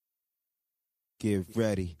Get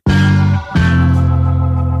ready.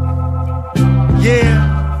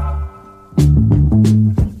 Yeah.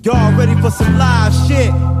 Y'all ready for some live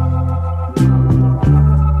shit?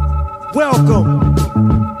 Welcome.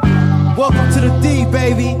 Welcome to the D,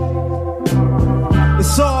 baby.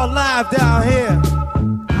 It's all live down here.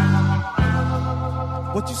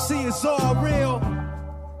 What you see is all real.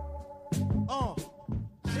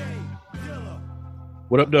 Jay Dilla.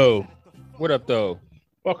 What up, though? What up, though?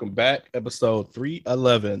 Welcome back. Episode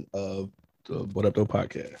 311 of the What Up, Though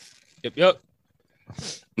podcast. Yep.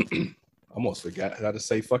 Almost forgot how to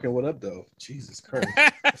say fucking what up, though. Jesus Christ.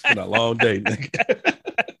 It's been a long day, nigga.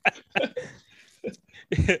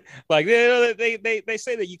 Like they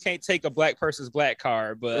say that you can't take a black person's black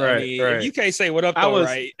card, but Right, I mean, right. if you can't say what up, though,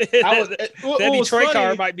 right? What That was Detroit funny-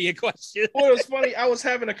 card might be a question. Well, it was funny. I was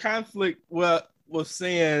having a conflict with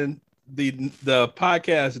saying the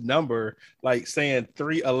podcast number, like saying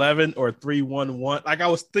 311 or 311. Like I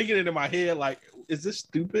was thinking it in my head, like, is this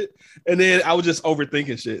stupid? And then I was just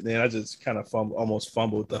overthinking shit. And then I just kind of almost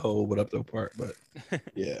fumbled the whole what up though part. But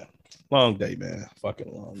yeah, long day, man.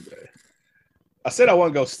 Fucking long day. I said I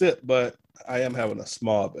want to go sip, but I am having a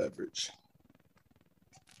small beverage.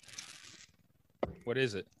 What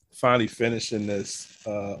is it? Finally finishing this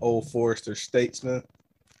Old Forester Statesman.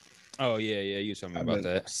 Oh yeah, you told me I've about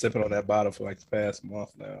been that. sipping on that bottle for like the past month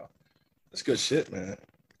now. It's good shit, man.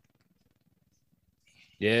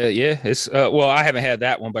 Yeah. It's well, I haven't had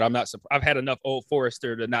that one, but I'm not. I've had enough Old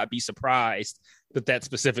Forester to not be surprised that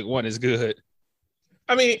specific one is good.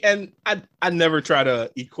 I mean, and I never try to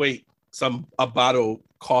equate a bottle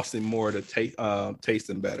costing more to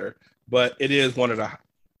tasting better, but it is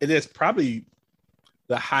probably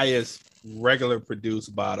the highest regular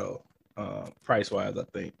produced bottle price wise, I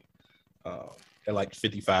think, at like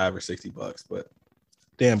 $55 or $60, but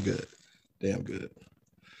damn good.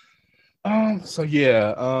 So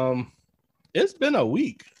yeah, it's been a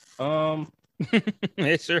week.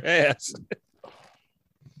 It sure has.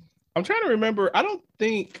 I'm trying to remember. I don't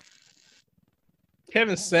think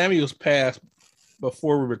Kevin Samuels passed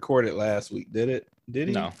before we recorded last week. Did it? Did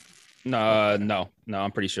he? No.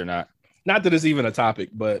 I'm pretty sure not. Not that it's even a topic,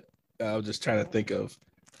 but I was just trying to think of,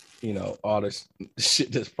 all this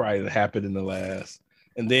shit that's probably happened in the last,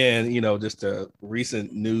 and then just the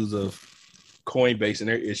recent news of Coinbase and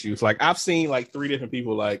their issues. Like I've seen like 3 different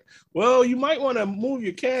people like, well, you might want to move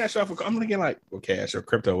your cash off. I'm thinking like, well, cash or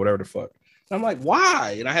crypto, whatever the fuck. And I'm like,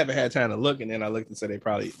 why? And I haven't had time to look. And then I looked and said they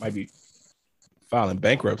probably might be filing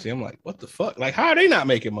bankruptcy. I'm like, what the fuck? Like, how are they not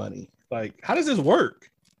making money? Like, how does this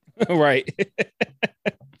work? Right.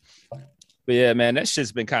 But yeah, man, that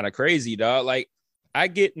shit's been kind of crazy, dog. Like I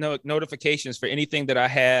get notifications for anything that I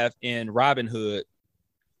have in Robinhood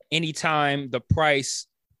anytime the price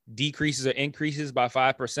decreases or increases by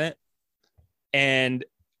 5%. And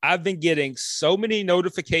I've been getting so many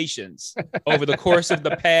notifications over the course of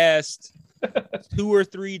the past 2 or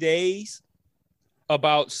 3 days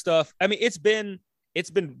about stuff. I mean, it's been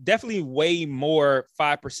definitely way more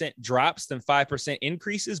 5% drops than 5%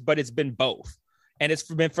 increases, but it's been both. And it's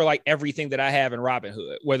been for like everything that I have in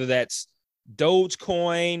Robinhood, whether that's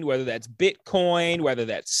Dogecoin, whether that's Bitcoin, whether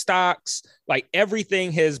that's stocks, like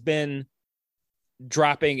everything has been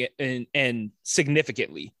dropping and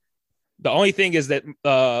significantly. The only thing is that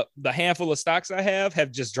the handful of stocks I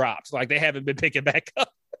have just dropped. Like they haven't been picking back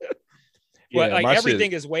up. Yeah, But like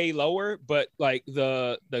everything is way lower, but like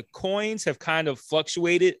the coins have kind of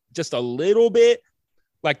fluctuated just a little bit.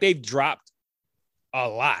 Like they've dropped a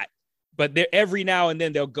lot, but they're every now and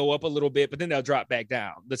then they'll go up a little bit, but then they'll drop back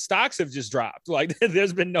down. The stocks have just dropped. Like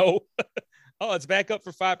there's been no, oh, it's back up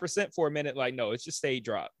for 5% for a minute. Like, no, it's just stayed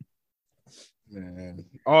drop. Man,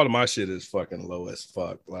 all of my shit is fucking low as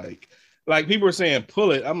fuck. Like people are saying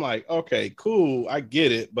pull it. I'm like, okay, cool, I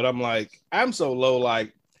get it, but I'm like, I'm so low.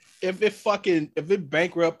 Like if it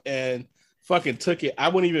bankrupt and fucking took it, I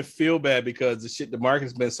wouldn't even feel bad because the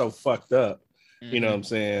market's been so fucked up. Mm-hmm. You know what I'm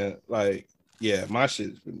saying? Like, yeah, my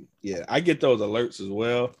shit's been, yeah, I get those alerts as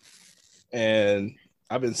well, and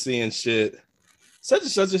I've been seeing shit. Such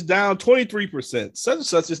and such is down 23%. Such and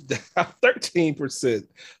such is down 13%.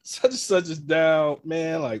 Such and such is down,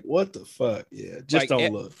 man. Like, what the fuck? Yeah, just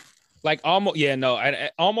don't look. Like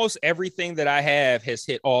almost everything that I have has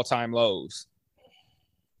hit all-time lows.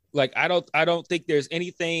 Like I don't think there's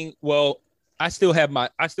anything. Well, I still have my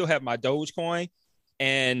Dogecoin,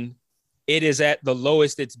 and it is at the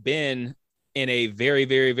lowest it's been in a very,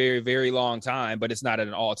 very, very, very long time. But it's not at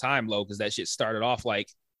an all-time low because that shit started off like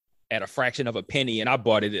at a fraction of a penny, and I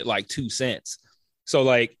bought it at like 2 cents. So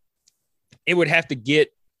like, it would have to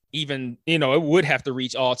get even, it would have to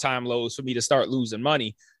reach all-time lows for me to start losing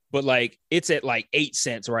money. but like it's at like 8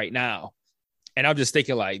 cents right now. And I'm just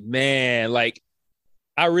thinking like, man, like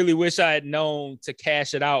I really wish I had known to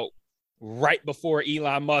cash it out right before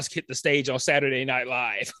Elon Musk hit the stage on Saturday Night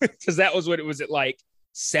Live, because that was when it was at like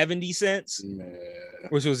 70 cents, Man.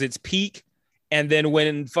 which was its peak. And then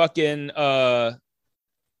when fucking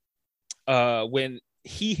when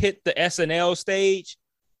he hit the SNL stage,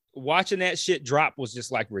 watching that shit drop was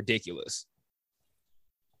just like ridiculous.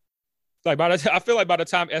 Like I feel like by the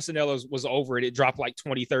time SNL was over it dropped like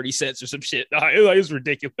 20, 30 cents or some shit. It was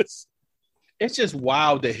ridiculous. It's just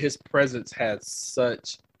wild that his presence had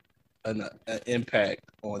such an impact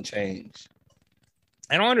on change.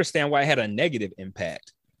 I don't understand why it had a negative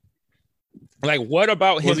impact. Like, what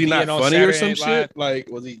about him? Was he not being on funny Saturday or some Night shit? Live? Like,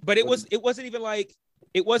 was he? But it wasn't even like,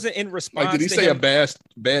 it wasn't in response. Like, did he to say him. a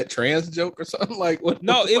bad trans joke or something? Like, what?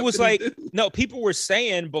 No, what the it fuck was did he like, do? no, people were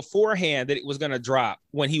saying beforehand that it was going to drop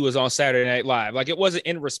when he was on Saturday Night Live. Like, it wasn't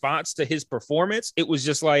in response to his performance. It was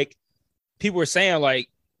just like, people were saying like,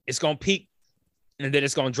 it's going to peak and then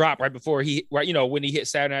it's going to drop right before when he hit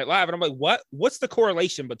Saturday Night Live. And I'm like, what's the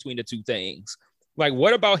correlation between the two things? Like,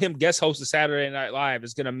 what about him guest hosting Saturday Night Live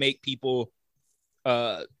is going to make people,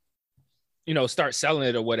 start selling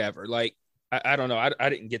it or whatever? Like, I don't know. I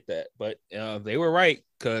didn't get that, but they were right,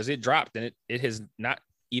 because it dropped and it has not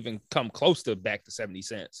even come close to back to 70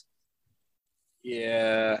 cents.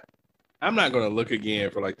 Yeah, I'm not gonna look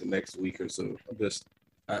again for like the next week or so.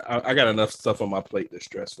 I got enough stuff on my plate that's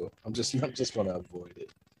stressful. I'm just gonna avoid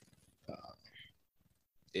it.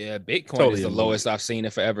 Yeah, Bitcoin Totally is the avoid lowest I've seen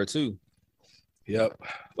it forever too. Yep.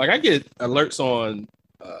 Like I get alerts on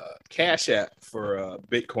Cash App for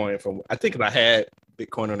Bitcoin from, I think I had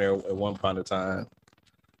Bitcoin on there at one point in time.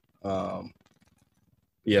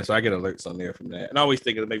 Yeah, so I get alerts on there from that. And I always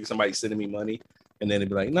think of maybe somebody sending me money and then it'd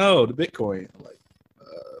be like, no, the Bitcoin like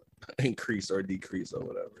increase or decrease or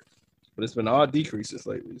whatever. But it's been all decreases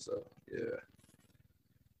lately, so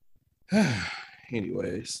yeah.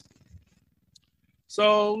 Anyways.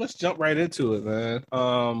 So let's jump right into it, man.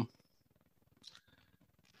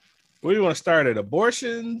 Where do you want to start at?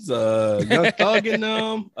 Abortions, Young Thug in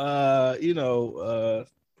them,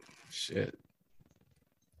 shit.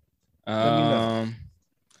 Let me know.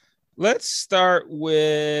 Let's start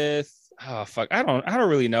with I don't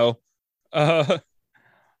really know.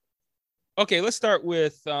 Okay, let's start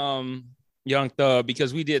with Young Thug,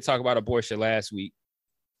 because we did talk about abortion last week.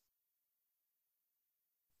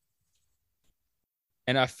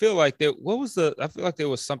 And I feel like there was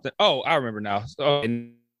something. Oh, I remember now. So,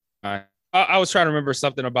 I was trying to remember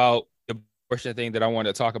something about the abortion thing that I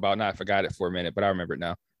wanted to talk about. Now I forgot it for a minute, but I remember it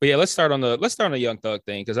now. But yeah, let's start on the Young Thug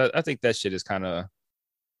thing, because I think that shit is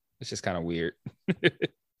it's just kind of weird.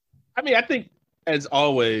 I mean, I think as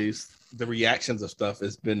always, the reactions of stuff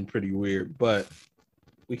has been pretty weird, but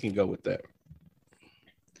we can go with that.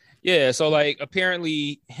 Yeah, so like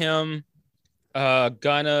apparently him,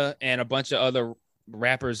 Gunna, and a bunch of other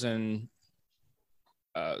rappers and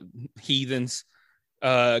heathens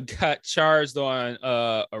got charged on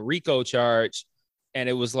a RICO charge, and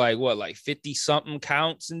it was like 50 something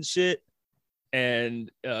counts and shit. And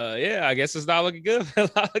I guess it's not looking good.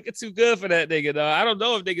 Not looking too good for that nigga, dog. I don't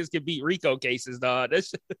know if niggas can beat RICO cases, dog.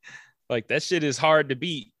 That shit is hard to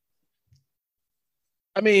beat.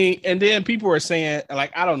 I mean, and then people are saying,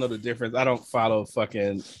 like, I don't know the difference. I don't follow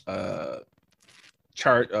fucking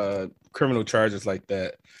criminal charges like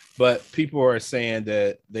that. But people are saying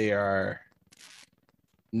that they're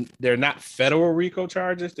not federal RICO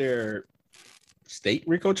charges. They're state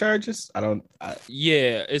RICO charges.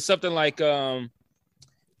 It's something like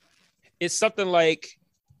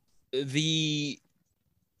the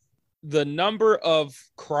number of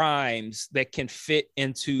crimes that can fit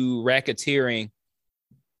into racketeering.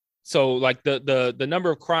 So like the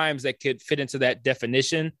number of crimes that could fit into that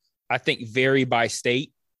definition, I think vary by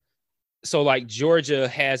state. So like Georgia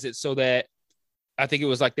has it so that I think it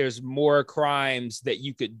was like there's more crimes that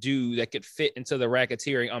you could do that could fit into the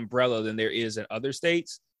racketeering umbrella than there is in other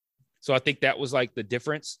states. So I think that was like the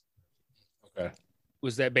difference. Okay.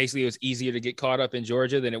 Was that basically it was easier to get caught up in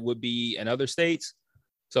Georgia than it would be in other states.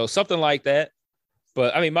 So something like that.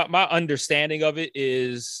 But I mean, my understanding of it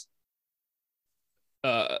is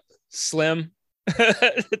slim,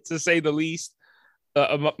 to say the least.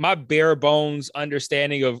 My bare bones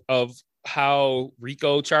understanding of how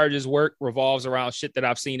RICO charges work revolves around shit that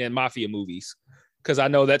I've seen in mafia movies, because I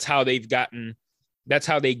know that's how they get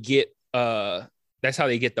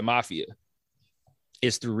the mafia,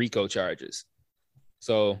 is through RICO charges.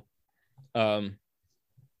 So and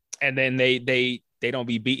then they don't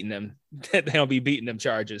be beating them. They don't be beating them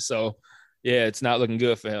charges. So yeah, it's not looking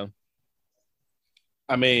good for him.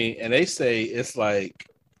 I mean, and they say it's like,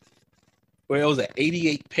 well, it was an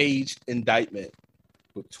 88-page indictment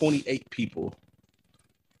with 28 people.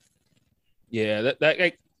 Yeah,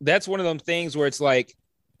 that's one of them things where it's like,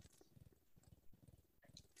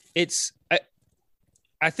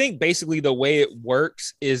 I think basically the way it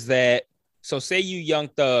works is that, so say you Young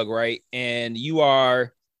Thug, right? And you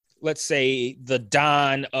are, let's say, the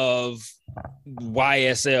Don of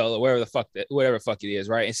YSL or whatever the fuck it is,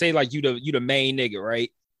 right? And say like you the main nigga,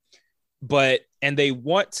 right? And they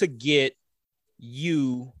want to get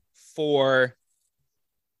you for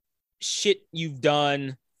shit you've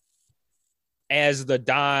done as the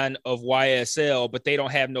Don of YSL, but they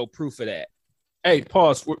don't have no proof of that. Hey,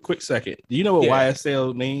 pause for a quick second. Do you know what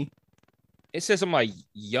YSL mean? It says something like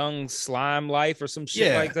Young Slime Life or some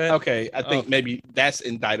shit like that. Okay, I think maybe that's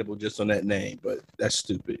indictable just on that name, but that's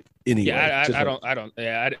stupid. Anyway,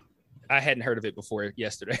 yeah, I hadn't heard of it before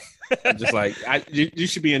yesterday. I'm just like, you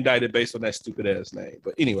should be indicted based on that stupid ass name.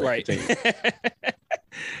 But anyway, right.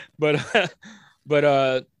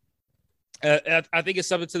 I think it's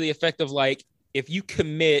something to the effect of like, if you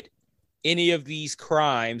commit any of these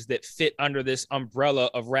crimes that fit under this umbrella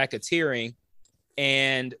of racketeering,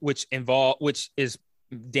 and which is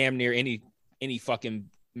damn near any fucking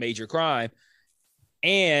major crime,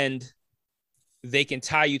 and they can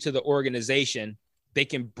tie you to the organization, they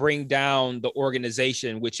can bring down the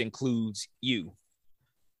organization, which includes you.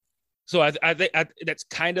 So I think that's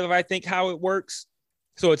kind of, I think, how it works.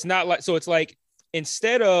 So it's not like, so it's like,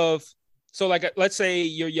 instead of, so like, let's say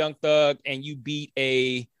you're Young Thug and you beat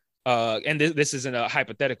and this isn't a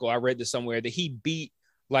hypothetical, I read this somewhere, that he beat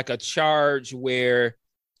like a charge where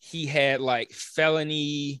he had like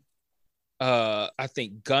felony, I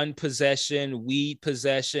think gun possession, weed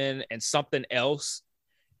possession, and something else.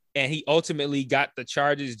 And he ultimately got the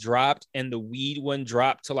charges dropped and the weed one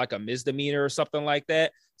dropped to like a misdemeanor or something like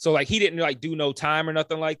that. So like he didn't like do no time or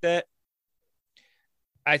nothing like that.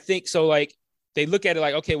 I think so. Like they look at it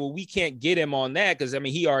like, okay, well, we can't get him on that because I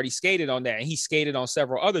mean, he already skated on that and he skated on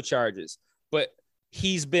several other charges, but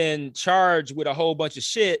he's been charged with a whole bunch of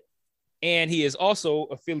shit. And he is also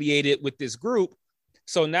affiliated with this group.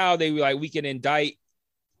 So now they were like, we can indict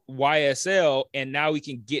YSL and now we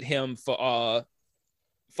can get him for all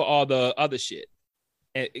the other shit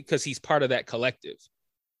because he's part of that collective.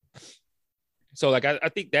 So like, I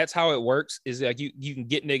think that's how it works, is like you can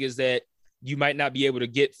get niggas that you might not be able to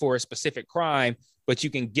get for a specific crime, but you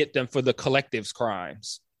can get them for the collective's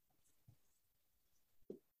crimes.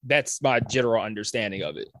 That's my general understanding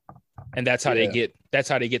of it. And that's how they get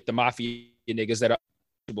the mafia niggas that are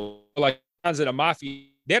like guns in the mafia.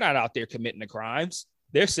 They're not out there committing the crimes.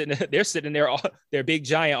 They're sitting there, their big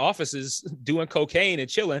giant offices doing cocaine and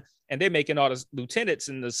chilling, and they're making all the lieutenants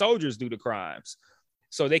and the soldiers do the crimes.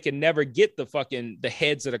 So they can never get the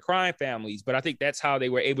heads of the crime families. But I think that's how they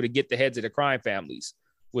were able to get the heads of the crime families,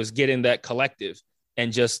 was getting that collective.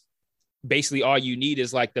 And just basically all you need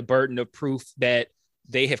is like the burden of proof that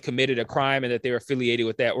they have committed a crime and that they're affiliated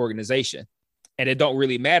with that organization. And it don't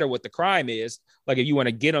really matter what the crime is. Like if you want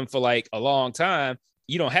to get them for like a long time,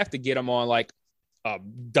 you don't have to get them on like a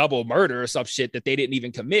double murder or some shit that they didn't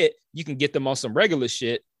even commit. You can get them on some regular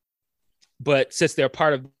shit. But since they're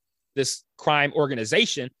part of this crime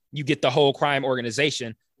organization, you get the whole crime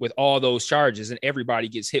organization with all those charges and everybody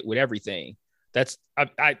gets hit with everything.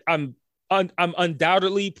 I'm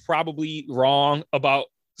undoubtedly probably wrong about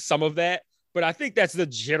some of that, but I think that's the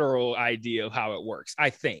general idea of how it works, I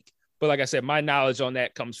think. But like I said, my knowledge on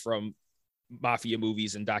that comes from mafia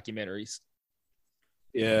movies and documentaries.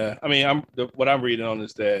 Yeah, I mean, what I'm reading on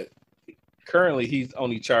is that currently he's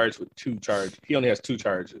only charged with 2 charges. He only has 2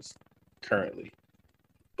 charges currently.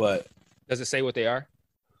 But does it say what they are?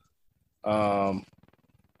 Hold on.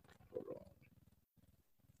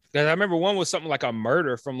 Because I remember one was something like a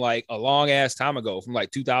murder from like a long ass time ago, from like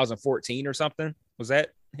 2014 or something. Was that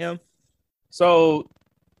him? So,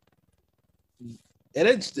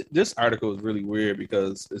 and this article is really weird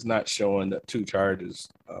because it's not showing the 2 charges.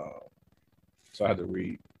 So I had to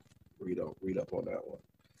read up on that one.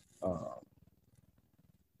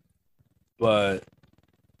 But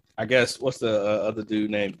I guess what's the other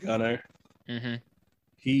dude named Gunner? Mm-hmm.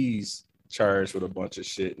 He's charged with a bunch of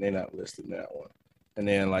shit, and they're not listed in that one. And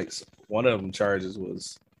then like one of them charges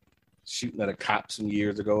was shooting at a cop some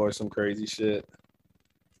years ago or some crazy shit.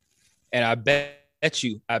 And I bet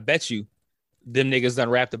you, them niggas done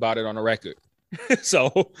rapped about it on the record.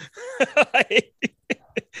 So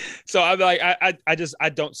I'm like, I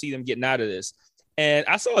don't see them getting out of this. And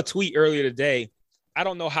I saw a tweet earlier today. I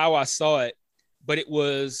don't know how I saw it, but it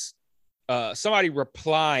was somebody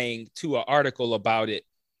replying to an article about it.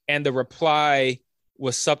 And the reply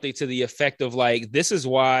was something to the effect of like, this is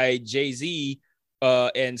why Jay-Z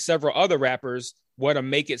and several other rappers want to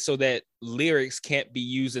make it so that lyrics can't be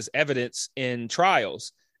used as evidence in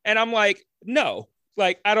trials. And I'm like, no,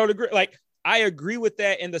 like, I don't agree. Like, I agree with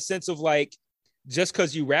that in the sense of like, just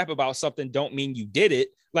because you rap about something don't mean you did it.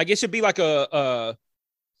 Like, it should be like it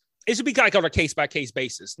should be like on a case by case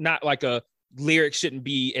basis, not like a lyric shouldn't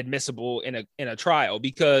be admissible in a trial,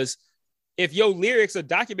 because if your lyrics are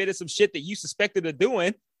documented some shit that you suspected of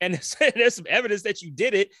doing, and there's some evidence that you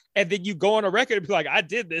did it, and then you go on a record and be like, I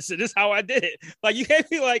did this, and this is how I did it. Like, you can't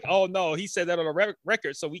be like, oh no, he said that on a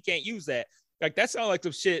record, so we can't use that. Like, that sounds like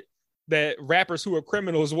some shit that rappers who are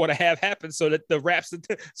criminals want to have happen, so that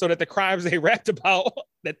the crimes they rapped about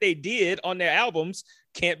that they did on their albums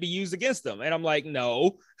can't be used against them. And I'm like,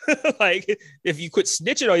 no, like, if you quit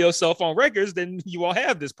snitching on yourself on records, then you won't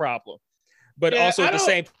have this problem. But also at the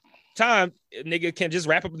same time, nigga can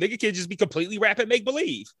just be completely rap and make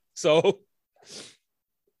believe. So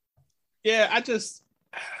yeah, I just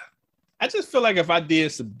feel like if I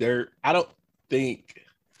did some dirt, I don't think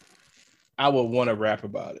I would want to rap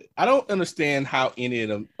about it. I don't understand how any of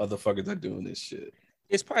them motherfuckers are doing this shit.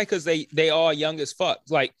 It's probably because they all young as fuck.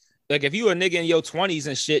 Like if you a nigga in your 20s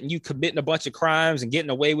and shit, and you committing a bunch of crimes and getting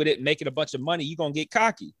away with it and making a bunch of money, you gonna get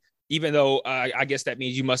cocky. Even though I guess that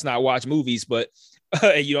means you must not watch movies, but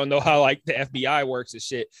you don't know how like the FBI works and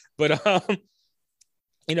shit. But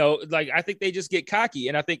you know, like, I think they just get cocky.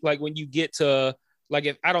 And I think like when you get to like,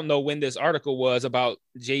 if I don't know when this article was about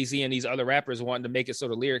Jay-Z and these other rappers wanting to make it so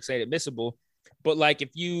the lyrics ain't admissible, but like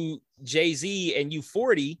if you Jay-Z and you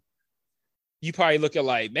 40, you probably look at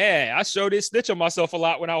like, man, I sure did snitch on myself a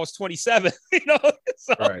lot when I was 27, you know?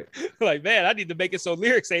 So, right. Like, man, I need to make it so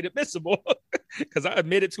lyrics ain't admissible because I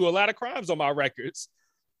admitted to a lot of crimes on my records.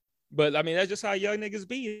 But I mean, that's just how young niggas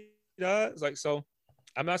be. You know? It's like, so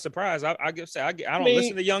I'm not surprised. I don't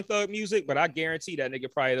listen to Young Thug music, but I guarantee that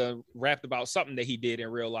nigga probably done rapped about something that he did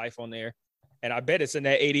in real life on there. And I bet it's in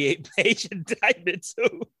that 88-page indictment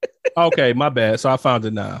too. Okay, my bad. So I found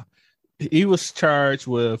it now. He was charged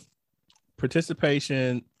with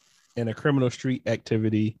participation in a criminal street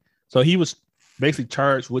activity. So he was basically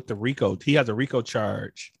charged with the RICO. He has a RICO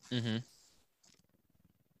charge. Mm-hmm.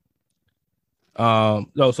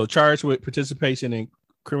 So charged with participation in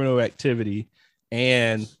criminal activity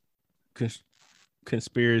and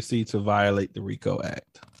conspiracy to violate the RICO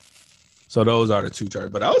Act. So those are the two charges.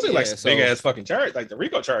 But I was in like big ass fucking charge. Like the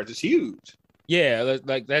RICO charge is huge. Yeah,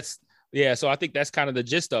 like that's So I think that's kind of the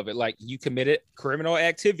gist of it. Like, you committed criminal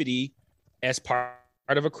activity as part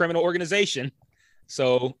of a criminal organization.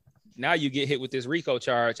 So now you get hit with this RICO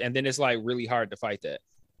charge, and then it's like really hard to fight that.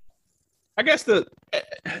 I guess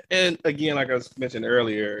and again, like I was mentioned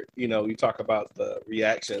earlier, you know, we talk about the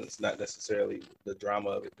reactions, not necessarily the drama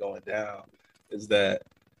of it going down, is that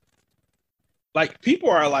like people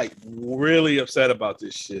are like really upset about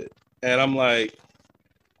this shit. And I'm like,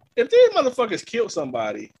 if these motherfuckers killed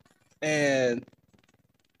somebody and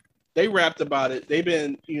they rapped about it, they've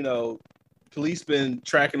been, you know, police been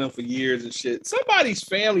tracking them for years and shit. Somebody's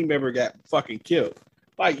family member got fucking killed.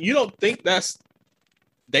 Like, you don't think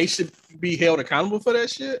they should be held accountable for that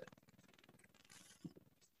shit?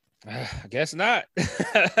 I guess not.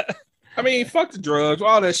 I mean, fuck the drugs,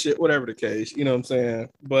 all that shit, whatever the case, you know what I'm saying?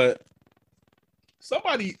 But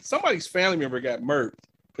somebody's family member got murdered,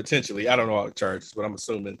 potentially. I don't know all the charges, but I'm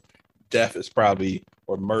assuming death is probably,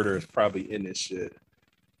 or murder is probably in this shit.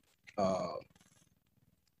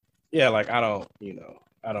 Yeah, like I'm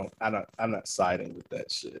not siding with that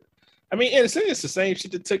shit. I mean, and it's the same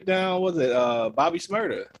shit that took down, was it Bobby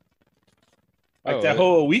Shmurda? Like that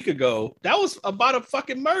whole week ago. That was about a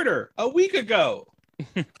fucking murder a week ago.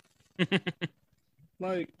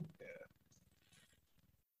 Like,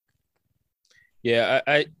 yeah,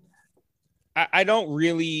 I don't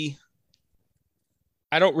really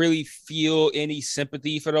feel any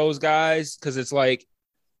sympathy for those guys, because it's like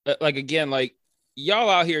again, like, y'all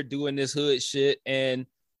out here doing this hood shit, and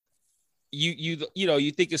you know,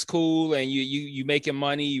 you think it's cool, and you making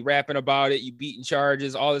money, you rapping about it, you beating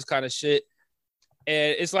charges, all this kind of shit.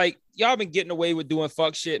 And it's like, y'all been getting away with doing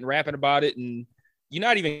fuck shit and rapping about it, and you're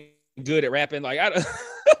not even good at rapping. Like, I don't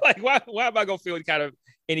like, why am I gonna feel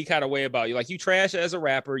any kind of way about you? Like, you trash as a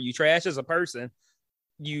rapper, you trash as a person,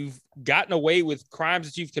 you've gotten away with crimes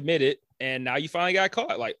that you've committed, and now you finally got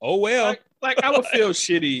caught. Like, oh well. Like I would feel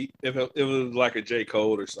shitty if it was like a J.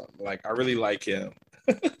 Cole or something. Like, I really like him.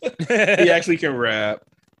 He actually can rap.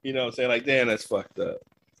 You know what I'm saying? Like, damn, that's fucked up.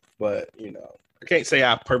 But, you know, I can't say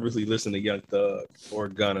I purposely listen to Young Thug or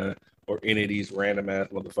Gunna or any of these random ass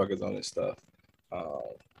motherfuckers on this stuff,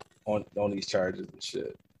 on these charges and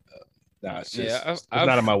shit. Nah, it's Yeah, just it's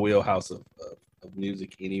not in my wheelhouse of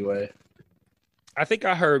music anyway. I think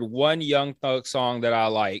I heard one Young Thug song that I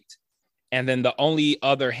liked, and then the only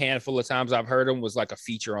other handful of times I've heard him was like a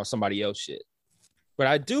feature on somebody else shit. But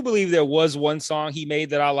I do believe there was one song he made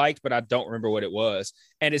that I liked, but I don't remember what it was.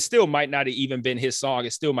 And it still might not have even been his song.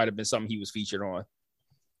 It still might have been something he was featured on.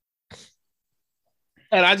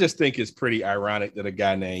 And I just think it's pretty ironic that a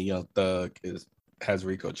guy named Young Thug has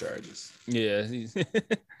RICO charges. Yeah.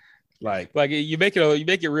 Like you make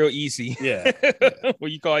it real easy. Yeah.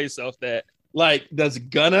 When you call yourself that. Like, does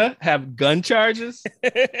Gunna have gun charges?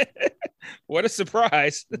 What a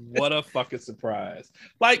surprise. What a fucking surprise.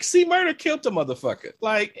 Like, C Murder killed the motherfucker.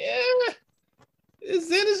 Like,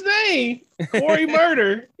 it's in his name. Corey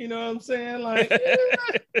Murder. You know what I'm saying? Like,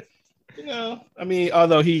 you know, I mean,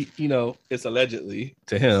 although he, you know, it's allegedly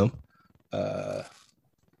to him.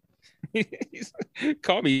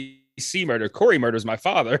 Call me C Murder. Corey Murder's my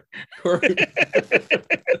father.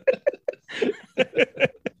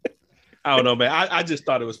 I don't know, man. I just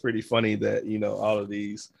thought it was pretty funny that, you know, all of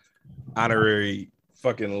these honorary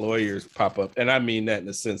fucking lawyers pop up. And I mean that in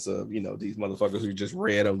the sense of, you know, these motherfuckers who just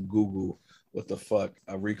read on Google what the fuck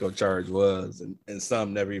a RICO charge was, and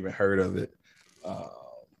some never even heard of it.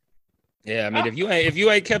 Yeah, I mean, if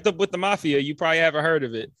you ain't kept up with the mafia, you probably haven't heard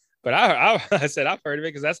of it. But I said I've heard of it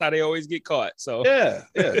because that's how they always get caught. So yeah.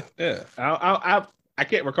 I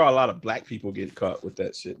can't recall a lot of black people get caught with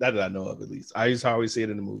that shit. That I know of, at least. I used to always see it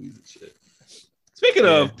in the movies and shit. Speaking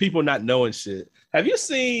of people not knowing shit, have you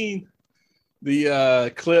seen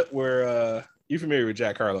the clip where you're familiar with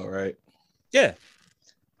Jack Harlow, right? Yeah.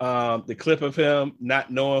 The clip of him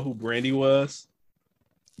not knowing who Brandy was.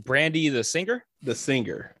 Brandy, the singer? The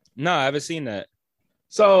singer. No, I haven't seen that.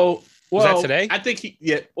 So, well, was that today? I think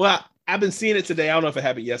I've been seeing it today. I don't know if it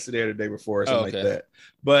happened yesterday or the day before or something like that.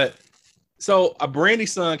 But so a Brandy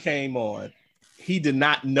song came on. He did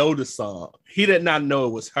not know the song. He did not know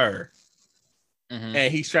it was her. Mm-hmm.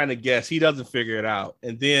 And he's trying to guess. He doesn't figure it out.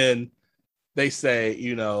 And then they say,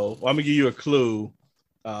 you know, well, I'm gonna give you a clue.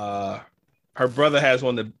 Her brother had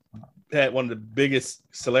one of the biggest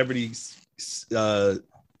celebrities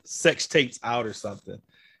sex tapes out or something.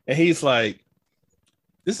 And he's like,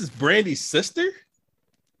 this is Brandy's sister?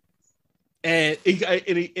 And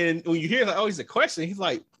and when you hear like, oh, he's a question, he's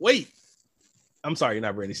like, wait, I'm sorry,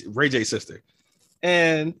 not Brandy, Ray J's sister.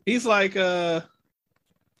 And he's like, Ray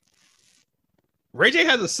J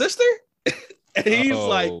has a sister? And he's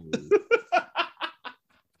like,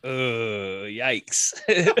 yikes.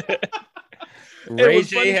 Ray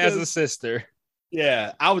J has a sister.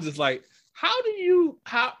 Yeah, I was just like, how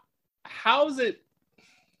is it?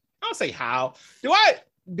 I don't say how. Do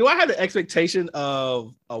I have the expectation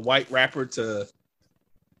of a white rapper to?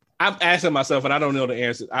 I'm asking myself, and I don't know the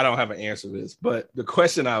answer. I don't have an answer to this, but the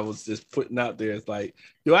question I was just putting out there is like,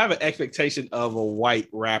 do I have an expectation of a white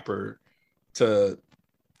rapper to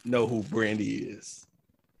know who Brandy is?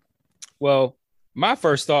 Well, my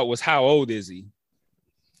first thought was, how old is he?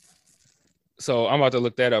 So I'm about to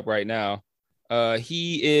look that up right now.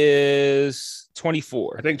 He is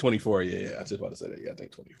 24. I think 24. Yeah. I was just about to say that. Yeah, I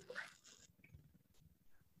think 24.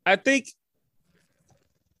 I think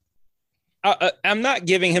I'm not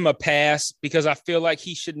giving him a pass because I feel like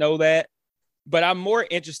he should know that. But I'm more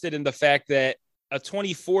interested in the fact that a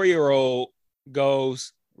 24-year-old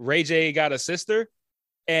goes, Ray J got a sister.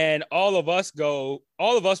 And all of us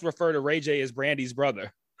refer to Ray J as Brandy's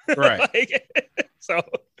brother. Right. So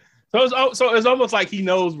it's almost like he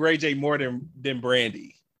knows Ray J more than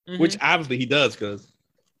Brandy, mm-hmm. which obviously he does because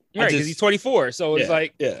he's 24. So it's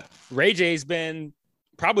like Ray J's been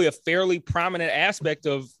probably a fairly prominent aspect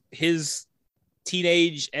of his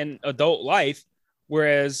teenage and adult life,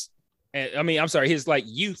 whereas his like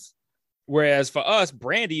youth. Whereas for us,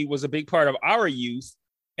 Brandy was a big part of our youth,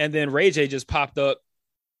 and then Ray J just popped up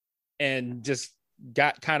and just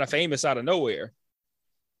got kind of famous out of nowhere.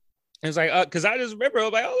 And it's like, because I just remember, I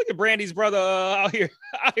was like, oh, look at Brandy's brother out here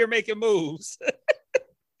making moves.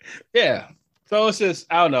 Yeah. So it's just,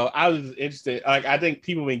 I don't know. I was interested. Like, I think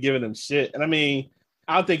people have been giving them shit. And I mean,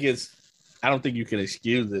 I don't think you can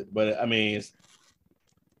excuse it, but I mean,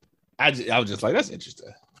 I was just like, that's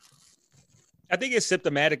interesting. I think it's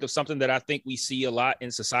symptomatic of something that I think we see a lot in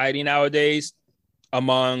society nowadays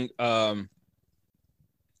among,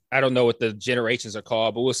 I don't know what the generations are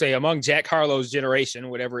called, but we'll say among Jack Harlow's generation,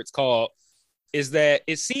 whatever it's called, is that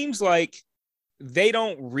it seems like they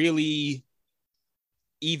don't really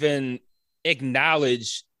even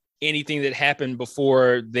acknowledge anything that happened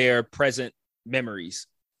before their present memories.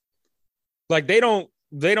 Like they don't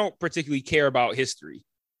particularly care about history.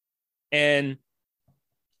 And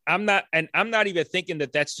I'm not even thinking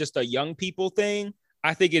that that's just a young people thing.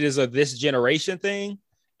 I think it is a this generation thing.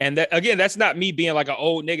 And that, again, that's not me being like an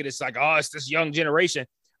old nigga that's like, oh, it's this young generation.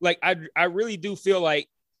 Like, I really do feel like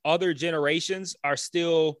other generations are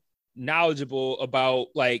still knowledgeable about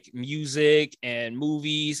like music and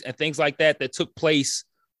movies and things like that took place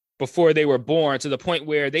before they were born, to the point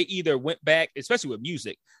where they either went back, especially with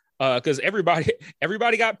music, because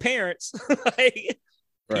everybody got parents. Like,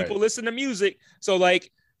 people listen to music. So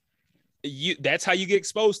like, that's how you get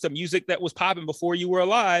exposed to music that was popping before you were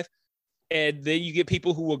alive. And then you get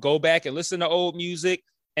people who will go back and listen to old music.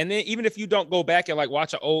 And then even if you don't go back and like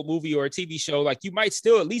watch an old movie or a TV show, like you might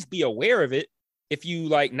still at least be aware of it if you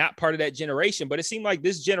like not part of that generation. But it seemed like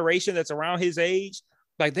this generation that's around his age,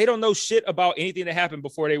 like they don't know shit about anything that happened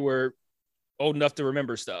before they were old enough to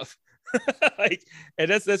remember stuff. Like, and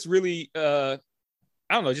that's really I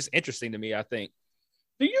don't know, just interesting to me, I think.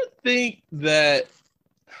 Do you think that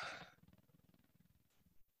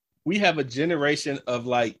we have a generation of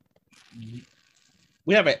like,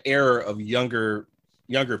 we have an era of younger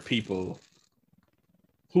people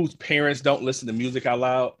whose parents don't listen to music out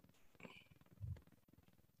loud?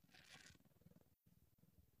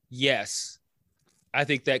 Yes. I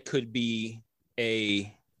think that could be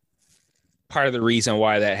a part of the reason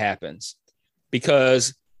why that happens,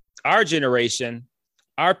 because our generation,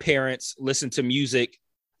 our parents listened to music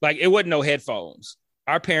like it wasn't no headphones.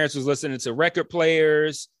 Our parents was listening to record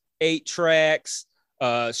players, 8 tracks,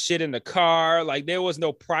 shit in the car. Like there was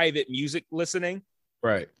no private music listening,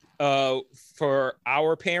 right? For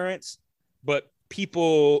our parents, but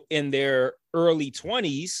people in their early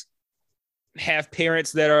 20s have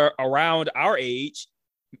parents that are around our age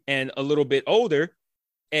and a little bit older,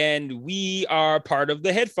 and we are part of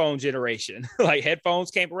the headphone generation. Like headphones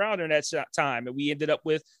came around during that time, and we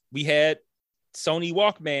had Sony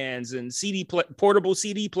Walkmans and portable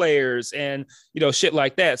CD players and shit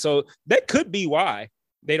like that. So that could be why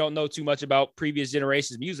they don't know too much about previous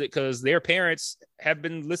generations' music, because their parents have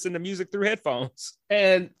been listening to music through headphones.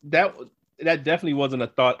 And that definitely wasn't a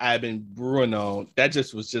thought I've been brewing on. That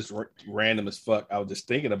just was just random as fuck. I was just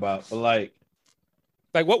thinking about, but like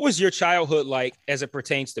what was your childhood like as it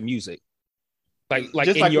pertains to music? Like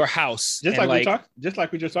your house, just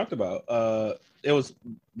like we just talked about. It was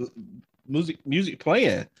music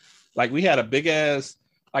playing. Like we had a big ass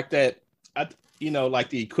like that. Like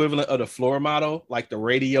the equivalent of the floor model, like the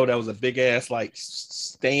radio that was a big ass like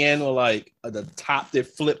stand or like the top that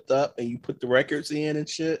flipped up and you put the records in and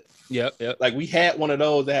shit. Yep. Like we had one of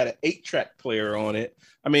those that had an 8-track player on it.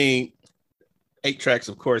 I mean, 8 tracks,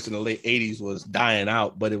 of course, in the late 80s was dying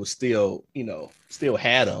out, but it was still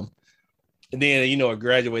had them. And then, it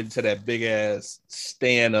graduated to that big ass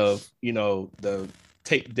stand of, the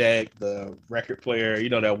tape deck, the record player,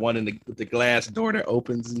 that one with the glass door that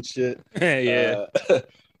opens and shit. Yeah.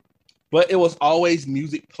 But it was always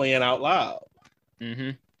music playing out loud.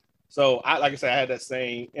 Mm-hmm. So like I said, I had that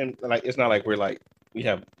same, and like, it's not like we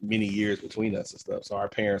have many years between us and stuff. So our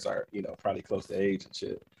parents are, probably close to age and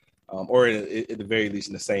shit. Or at the very least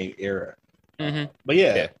in the same era. Mm-hmm. But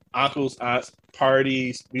yeah, uncles, aunts,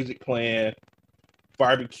 parties, music playing,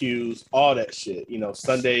 barbecues, all that shit.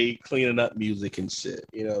 Sunday cleaning up music and shit.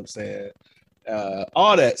 You know what I'm saying?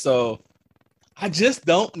 All that. So I just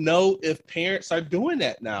don't know if parents are doing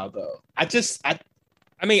that now, though. I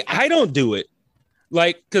mean, I don't do it.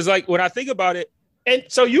 Like, because like when I think about it, and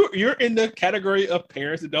so you're in the category of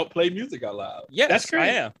parents that don't play music out loud. Yes, that's crazy.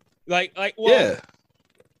 I am. Well, yeah.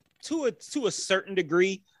 To a certain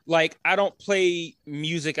degree, like I don't play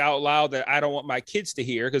music out loud that I don't want my kids to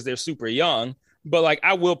hear because they're super young. But like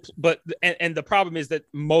I will, and the problem is that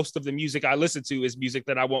most of the music I listen to is music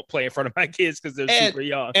that I won't play in front of my kids because they're super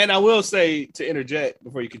young. And I will say, to interject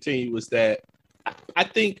before you continue, was that I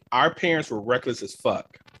think our parents were reckless as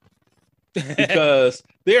fuck, because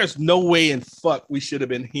there's no way in fuck we should have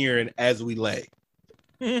been hearing As We Lay.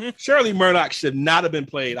 Shirley Murdoch should not have been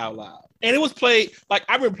played out loud. And it was played, like,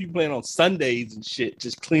 I remember people playing on Sundays and shit,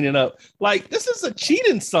 just cleaning up. Like, this is a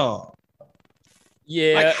cheating song.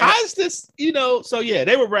 Yeah. Like, how's this, So, yeah,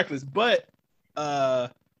 they were reckless, but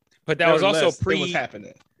that was also it was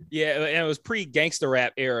happening. Yeah, and it was pre-gangster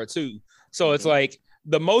rap era, too. So it's like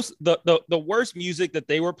the worst music that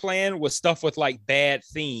they were playing was stuff with, like, bad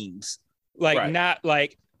themes. Like, not,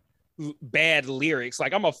 like, bad lyrics,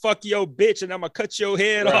 like I'm gonna fuck your bitch and I'm gonna cut your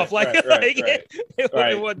head off. Like,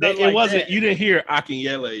 it wasn't. You didn't hear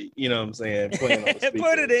Akinyele, you know what I'm saying? Playing on the speaker,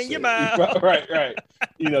 put it in your mouth. Right.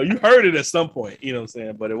 You heard it at some point, you know what I'm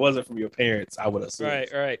saying? But it wasn't from your parents, I would assume.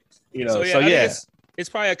 Right. So it's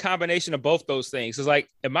probably a combination of both those things. It's like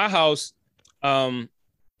in my house,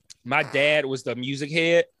 my dad was the music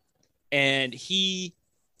head, and he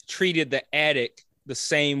treated the attic the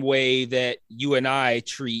same way that you and I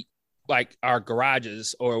treat like our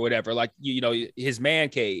garages or whatever, like, you know, his man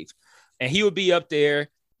cave. And he would be up there.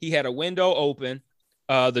 He had a window open.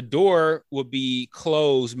 The door would be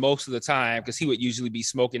closed most of the time because he would usually be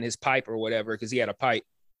smoking his pipe or whatever because he had a pipe.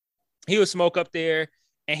 He would smoke up there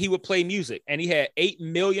and he would play music. And he had 8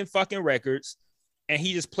 million fucking records. And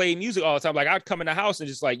he just played music all the time. Like, I'd come in the house and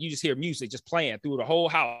just like, you just hear music just playing through the whole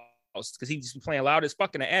house because he just be playing loud as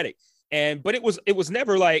fuck in the attic. But it was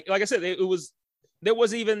never like I said, there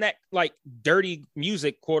wasn't even that like dirty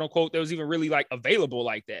music, quote unquote, that was even really like available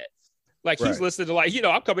like that. Like he's listening to like, you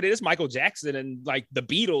know, I'm coming in, it's Michael Jackson and like the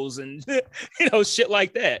Beatles and, you know, shit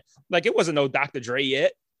like that. Like it wasn't no Dr. Dre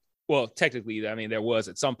yet. Well, technically, I mean, there was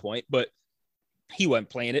at some point, but he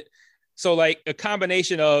wasn't playing it. So like a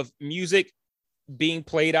combination of music being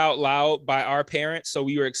played out loud by our parents. So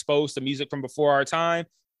we were exposed to music from before our time,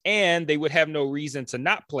 and they would have no reason to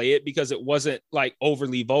not play it because it wasn't like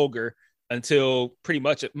overly vulgar until pretty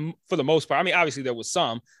much for the most part. I mean, obviously there was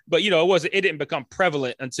some, but you know, it didn't become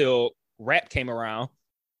prevalent until rap came around,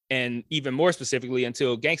 and even more specifically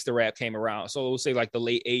until gangster rap came around. So we'll say like the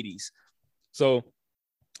late 80s. So,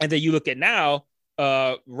 and then you look at now,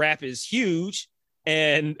 rap is huge,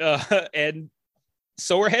 and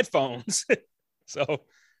so are headphones. So,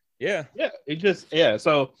 yeah.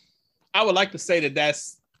 So I would like to say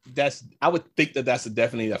that's I would think that's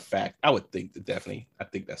definitely a fact. I think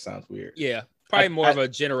that sounds weird. Yeah. Probably more of a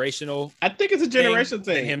generational. I think it's a generational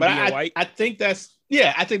thing. Him but being white. I think that's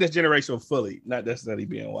generational fully, not necessarily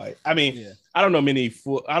being white. I mean, I don't know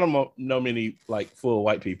many like full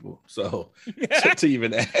white people. So to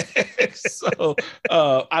even ask. So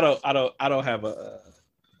I don't have a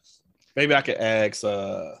maybe I could ask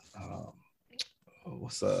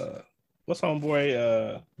what's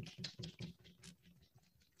homeboy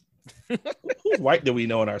who's white that we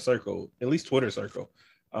know in our circle, at least Twitter circle.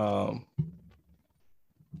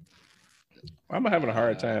 I'm having a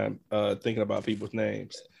hard time thinking about people's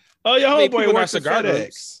names. Oh, your homeboy works at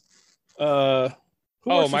FedEx.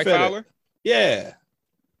 Mike Fowler? Yeah.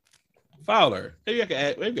 Fowler. Maybe I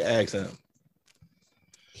can ask him.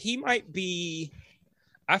 He might be,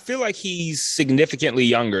 I feel like he's significantly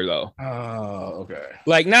younger though. Oh, okay.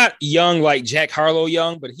 Like not young like Jack Harlow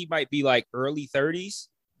young, but he might be like early 30s.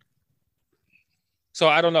 So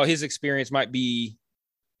I don't know. His experience might be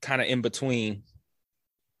kind of in between.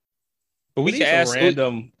 But we can ask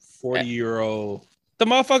random 40-year-old. The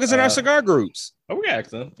motherfuckers in our cigar groups. Oh, we can ask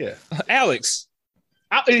them. Yeah. Alex.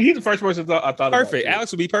 He's the first person I thought perfect. About,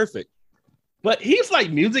 Alex would be perfect. But he's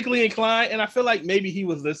like musically inclined, and I feel like maybe he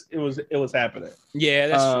was this. It was happening. Yeah,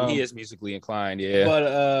 that's true. He is musically inclined. Yeah.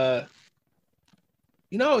 But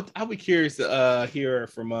you know, I'll be curious to hear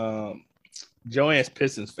from Joanne's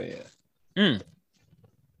Pistons fan.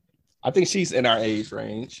 I think she's in our age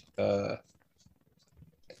range.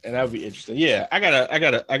 And that would be interesting. Yeah, I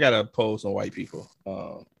gotta poll some white people.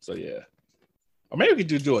 So yeah, or maybe we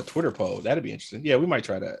could do a Twitter poll. That'd be interesting. Yeah, we might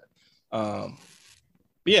try that.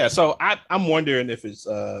 But yeah, so I'm wondering if it's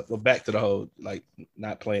back to the whole like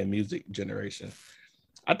not playing music generation.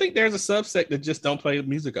 I think there's a subset that just don't play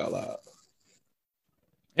music out loud.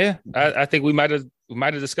 Yeah, I think we might have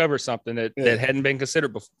discovered something that hadn't been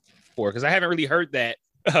considered before, because I haven't really heard that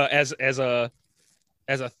as a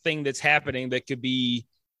thing that's happening that could be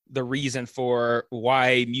the reason for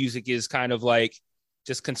why music is kind of like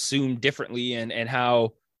just consumed differently, and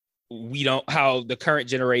how the current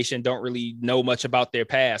generation don't really know much about their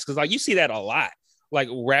past. Cause like you see that a lot, like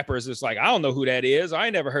rappers, it's like, I don't know who that is. I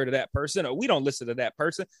ain't never heard of that person, or we don't listen to that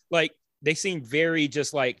person. Like they seem very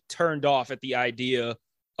just like turned off at the idea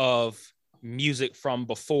of music from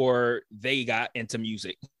before they got into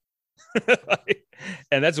music.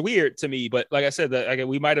 And that's weird to me. But like I said,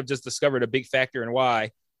 we might have just discovered a big factor in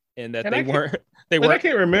why. And that they weren't. I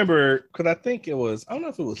can't remember, because I think I don't know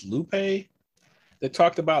if it was Lupe that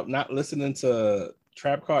talked about not listening to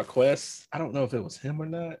Trap Called Quest. I don't know if it was him or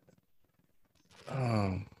not.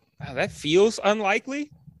 That feels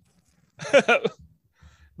unlikely.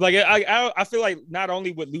 Like I feel like not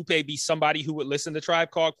only would Lupe be somebody who would listen to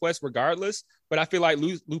Tribe Called Quest regardless, but I feel like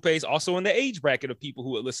Lupe is also in the age bracket of people who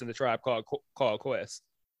would listen to Tribe Called Quest.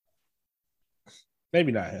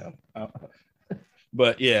 Maybe not him.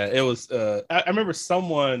 But yeah, it was. I remember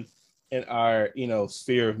someone in our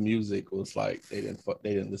sphere of music was like they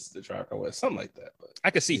didn't listen to Tribe Called Quest, something like that. But I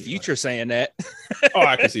could see Future saying that.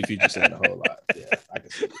 I can see Future saying a whole lot. Yeah,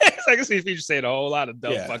 I can see Future saying a whole lot of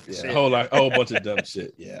dumb fucking shit. A whole bunch of dumb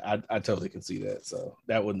shit. Yeah, I totally can see that. So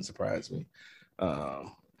that wouldn't surprise me.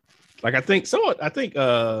 Like I think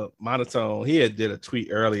Monotone, he had did a tweet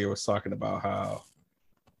earlier, was talking about how,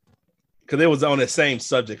 because it was on the same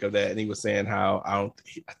subject of that, and he was saying how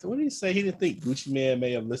what did he say? He didn't think Gucci Mane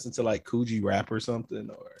may have listened to like Coogee rap or something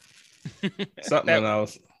or something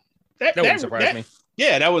else. That wouldn't surprise me.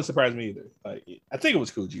 Yeah, that wouldn't surprise me either. Like I think it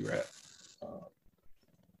was Coogee rap.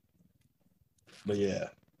 But yeah.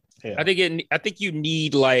 I think you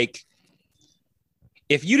need, like,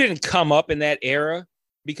 if you didn't come up in that era,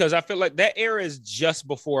 because I feel like that era is just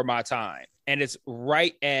before my time, and it's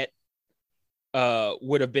right at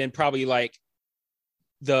would have been probably like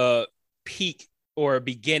the peak or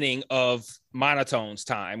beginning of Monotone's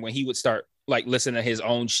time when he would start like listening to his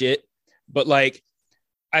own shit. But like,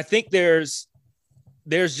 I think there's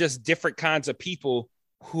just different kinds of people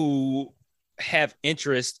who have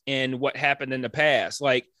interest in what happened in the past.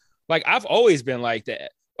 Like I've always been like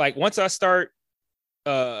that. Like once I start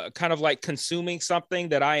kind of like consuming something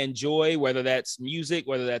that I enjoy, whether that's music,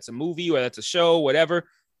 whether that's a movie, whether that's a show, whatever,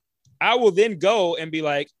 I will then go and be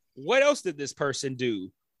like, what else did this person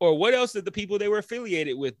do? Or what else did the people they were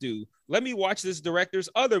affiliated with do? Let me watch this director's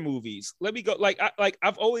other movies. Let me go.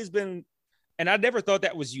 I've always been, and I never thought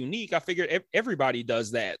that was unique. I figured everybody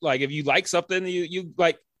does that. Like if you like something, you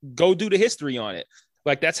like go do the history on it.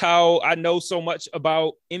 Like that's how I know so much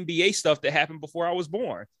about NBA stuff that happened before I was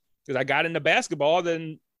born, because I got into basketball.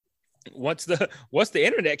 Then once the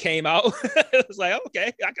internet came out, it was like,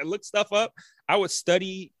 okay, I can look stuff up. I would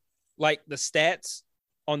study like the stats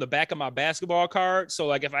on the back of my basketball card. So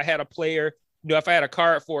like if I had a player, if I had a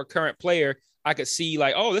card for a current player, I could see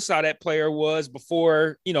like, oh, this is how that player was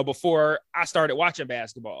before I started watching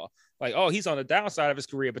basketball. Like, oh, he's on the downside of his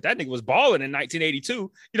career, but that nigga was balling in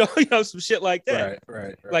 1982. Some shit like that.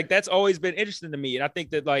 Right. Like that's always been interesting to me, and I think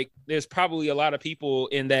that like there's probably a lot of people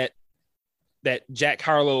in that Jack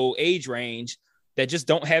Harlow age range that just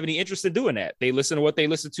don't have any interest in doing that. They listen to what they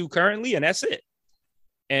listen to currently, and that's it.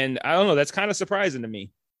 And I don't know, that's kind of surprising to me.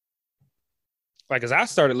 Like, as I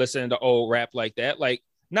started listening to old rap like that, like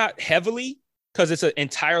not heavily, because it's an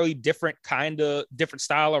entirely different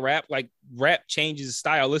style of rap. Like rap changes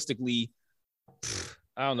stylistically,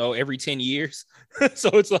 I don't know, every 10 years.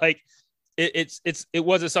 So it's like, it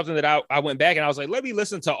wasn't something that I went back and I was like, let me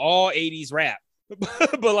listen to all 80s rap.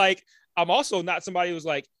 But like, I'm also not somebody who's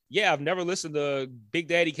like, yeah, I've never listened to Big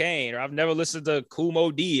Daddy Kane, or I've never listened to Kool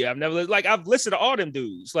Moe Dee. I've listened to all them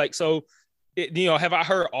dudes. Like, so, have I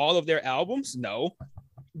heard all of their albums? No,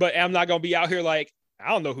 but I'm not going to be out here like, I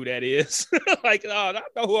don't know who that is. Like, oh, I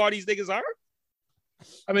don't know who all these niggas are.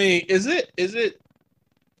 I mean, is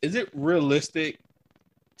it realistic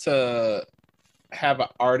to have an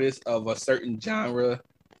artist of a certain genre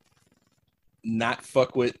not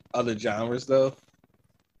fuck with other genres though?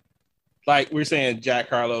 Like we're saying Jack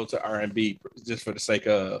Harlow to R&B just for the sake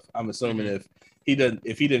of, I'm assuming if he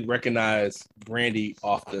didn't recognize Brandy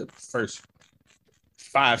off the first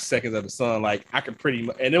 5 seconds of the song, like I could pretty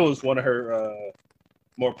much, and it was one of her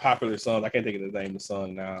more popular songs. I can't think of the name of the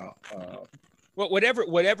song now. Well, whatever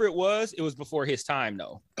it was before his time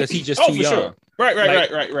though, because he's just too young. Sure.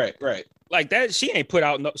 Right. Like that, she ain't put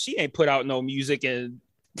out no music in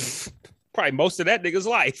probably most of that nigga's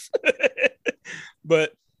life.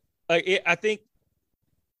 But like, I think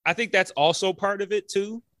that's also part of it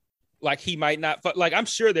too. Like he might not like, I'm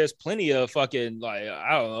sure there's plenty of fucking like,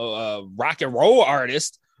 I don't know, rock and roll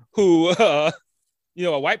artists who a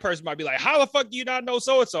white person might be like, how the fuck do you not know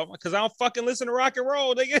so and so? Because I don't fucking listen to rock and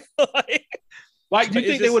roll, nigga. Like, do you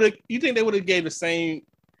think they would have gave the same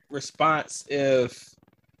response if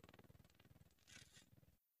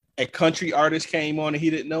a country artist came on and he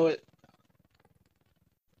didn't know it?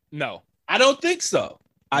 No, I don't think so.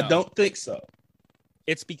 No. I don't think so.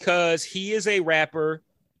 It's because he is a rapper,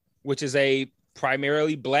 which is a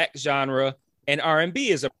primarily black genre, and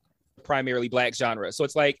R&B is a primarily black genre. So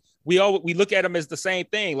it's like we look at them as the same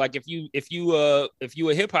thing. Like if you a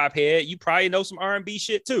hip hop head, you probably know some R&B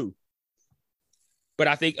shit too. But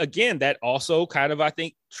I think again that also kind of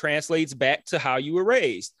translates back to how you were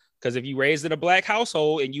raised. Because if you raised in a black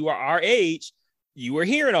household and you are our age, you were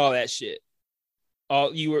hearing all that shit.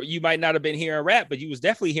 You might not have been hearing rap, but you was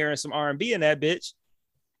definitely hearing some R&B in that bitch.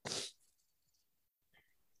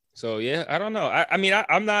 So yeah, I don't know. I mean,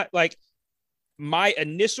 I'm not like, my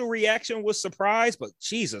initial reaction was surprise, but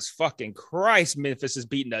Jesus fucking Christ, Memphis is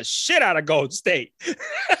beating the shit out of Golden State. Look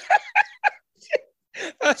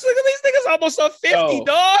at these niggas almost on 50,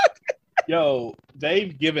 dog. Yo,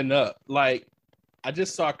 they've given up. Like, I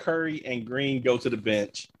just saw Curry and Green go to the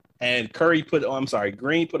bench, and Green put on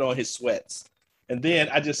his sweats. And then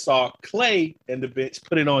I just saw Clay and the bench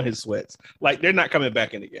put it on his sweats. Like, they're not coming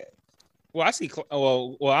back in the game. Well, I see.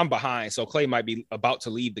 Well, I'm behind, so Clay might be about to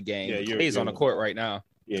leave the game. Yeah, Clay's on the court right now.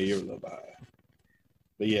 Yeah, you're a little behind.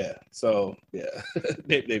 But yeah, so yeah,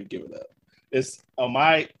 they've given up. It's on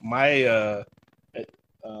my damn,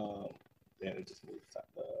 it just moved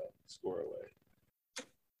the score away.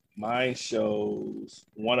 Mine shows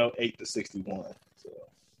 108-61. So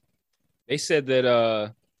They said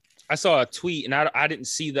that I saw a tweet and I didn't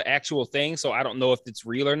see the actual thing, so I don't know if it's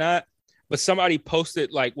real or not. But somebody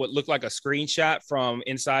posted like what looked like a screenshot from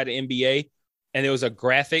inside the NBA, and there was a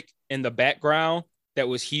graphic in the background that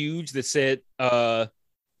was huge that said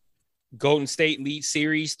Golden State lead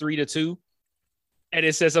series 3-2. And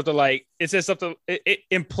it says something like it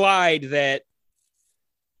implied that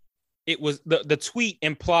it was the tweet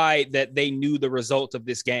implied that they knew the result of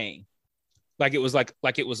this game. Like it was like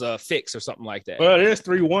it was a fix or something like that. Well, it is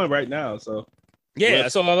 3-1 right now. So yeah,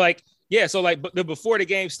 so but before the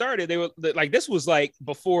game started, they were like, this was like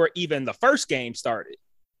before even the first game started.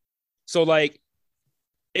 So like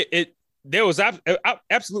there was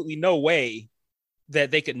absolutely no way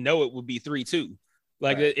that they could know it would be 3-2.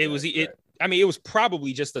 Like it was. I mean, it was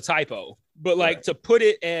probably just a typo, but like to put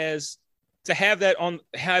it as to have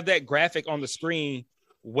that graphic on the screen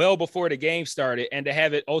well before the game started, and to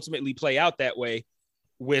have it ultimately play out that way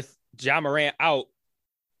with Ja Morant out.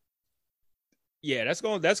 Yeah, that's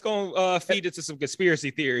going to feed into some conspiracy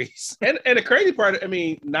theories. And the crazy part, I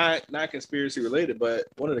mean, not conspiracy related, but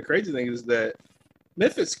one of the crazy things is that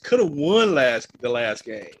Memphis could have won the last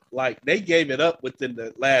game. Like they gave it up within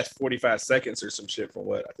the last 45 seconds or some shit from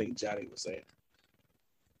what I think Johnny was saying.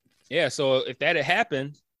 Yeah, so if that had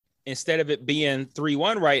happened, instead of it being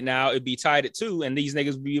 3-1 right now, it'd be tied at 2, and these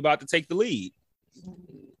niggas would be about to take the lead.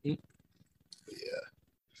 Yeah.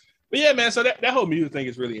 But yeah, man, so that whole music thing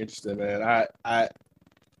is really interesting, man. I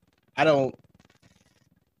didn't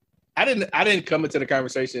come into the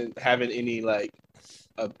conversation having any like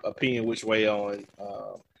opinion which way on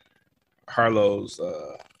Harlow's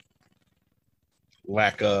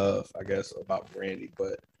lack of, I guess, about Brandy,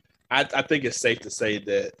 but I think it's safe to say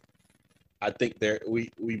that I think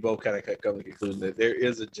we both kind of come to the conclusion that there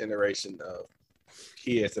is a generation of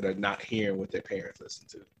kids that are not hearing what their parents listen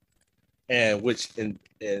to, and which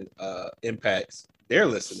impacts their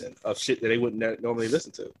listening of shit that they wouldn't normally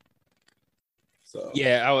listen to. So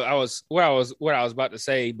yeah, I was what I was about to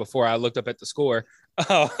say before I looked up at the score.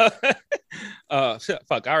 Fuck, I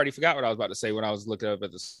already forgot what I was about to say when I was looking up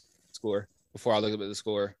at the score before I looked up at the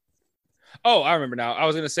score. Oh, I remember now. I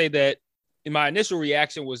was going to say that my initial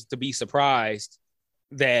reaction was to be surprised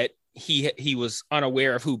that he was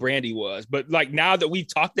unaware of who Brandy was. But like now that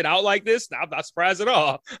we've talked it out like this, now I'm not surprised at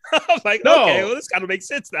all. I'm like, no. Okay, well, this kind of makes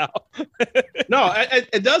sense now. No,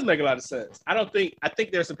 it does make a lot of sense. I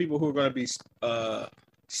think there's some people who are going to be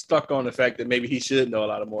stuck on the fact that maybe he should know a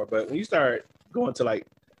lot more. But when you start going to like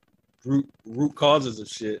root causes of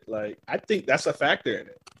shit, like I think that's a factor in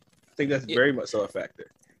it. I think that's very much so a factor.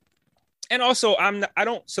 And also, I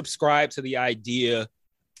don't subscribe to the idea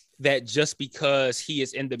that just because he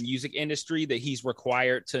is in the music industry that he's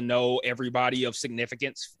required to know everybody of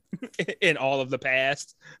significance in all of the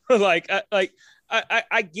past. I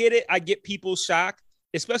get it. I get people's shock,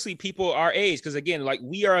 especially people our age, because again, like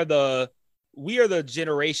we are the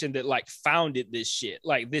generation that like founded this shit,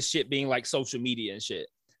 like this shit being like social media and shit.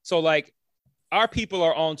 So like our people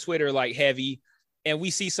are on Twitter like heavy, and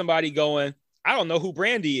we see somebody going, I don't know who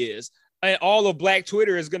Brandy is. And all of Black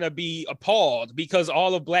Twitter is going to be appalled because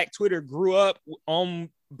all of Black Twitter grew up on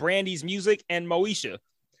Brandy's music and Moesha.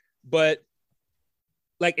 But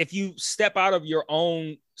like, if you step out of your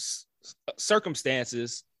own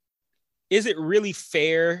circumstances, is it really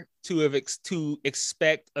fair to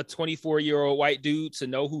expect a 24-year-old white dude to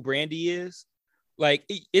know who Brandy is? Like,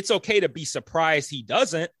 it's okay to be surprised he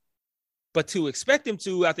doesn't, but to expect him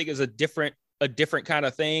to, I think, is a different kind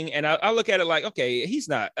of thing. And I look at it like, okay, he's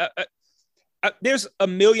not. There's a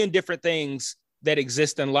million different things that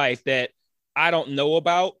exist in life that I don't know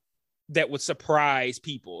about that would surprise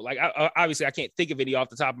people. Like, obviously, I can't think of any off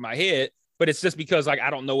the top of my head, but it's just because, like,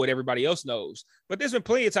 I don't know what everybody else knows. But there's been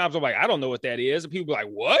plenty of times I'm like, I don't know what that is. And people are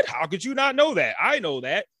like, what? How could you not know that? I know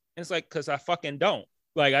that. And it's like, because I fucking don't.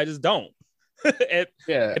 Like, I just don't. and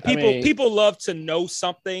people love to know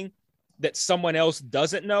something that someone else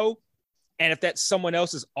doesn't know. And if that someone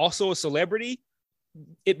else is also a celebrity,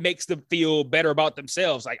 it makes them feel better about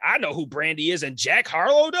themselves. Like, I know who Brandy is and Jack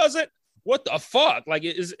Harlow doesn't. What the fuck? Like,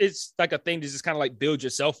 it's like a thing to just kind of like build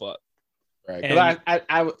yourself up. Right. Because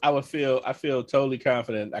I feel totally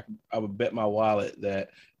confident. I would bet my wallet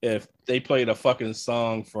that if they played a fucking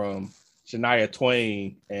song from Shania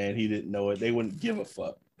Twain and he didn't know it, they wouldn't give a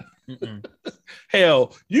fuck.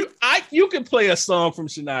 Hell, you could play a song from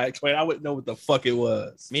Shania Twain. I wouldn't know what the fuck it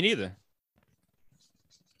was. Me neither.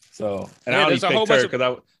 So, and Yeah, I only there's a picked whole her bunch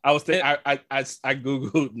because I was thinking, I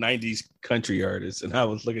googled 90s country artists, and I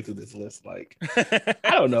was looking through this list. Like,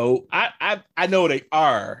 I don't know. I know they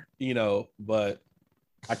are, but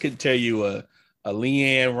I couldn't tell you a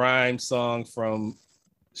Leanne Rimes song from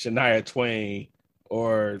Shania Twain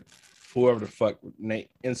or whoever the fuck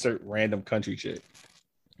insert random country chick.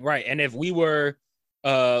 Right. And if we were,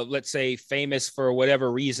 let's say, famous for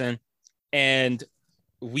whatever reason, and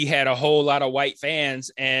we had a whole lot of white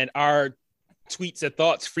fans, and our tweets and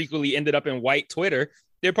thoughts frequently ended up in white Twitter,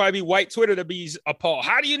 there'd probably be white Twitter to be appalled.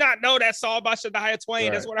 How do you not know that song by Shania Twain?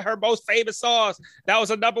 Right. That's one of her most famous songs. That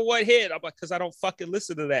was a #1 hit. I'm like, because I don't fucking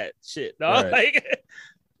listen to that shit. No? Right.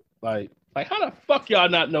 Like, how the fuck y'all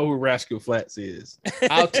not know who Rascal Flatts is?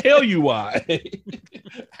 I'll tell you why.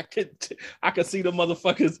 I could see the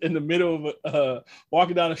motherfuckers in the middle of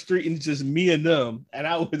walking down the street and it's just me and them, and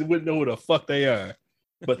I wouldn't know who the fuck they are.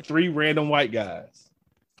 But 3 random white guys.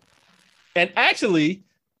 And actually,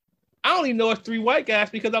 I only know it's 3 white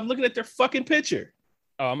guys because I'm looking at their fucking picture.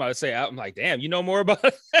 Oh, I'm about to say, I'm like, damn, you know more about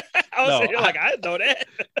it? I didn't know that.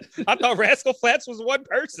 I thought Rascal Flatts was one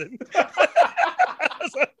person.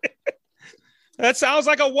 That sounds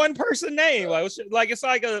like a one-person name. Like it's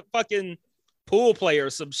like a fucking pool player or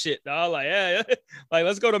some shit. Dog. Like, yeah, like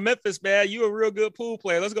let's go to Memphis, man. You a real good pool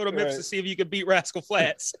player. Let's go to Memphis to see if you can beat Rascal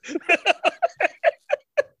Flatts.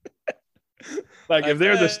 Like if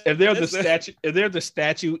they're the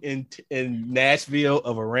statue in Nashville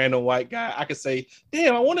of a random white guy, I could say,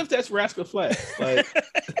 damn, I wonder if that's Rascal Flatts. Like,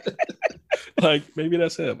 like maybe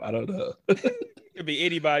that's him. I don't know. It could be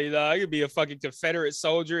anybody, though. It could be a fucking Confederate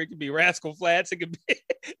soldier. It could be Rascal Flatts. It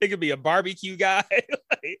could be a barbecue guy.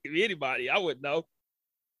 It could be anybody. I wouldn't know.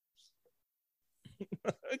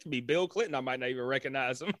 It could be Bill Clinton. I might not even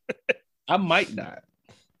recognize him. I might not.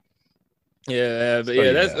 Yeah, but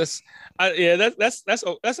that's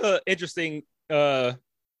a interesting. I don't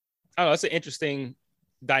know. That's an interesting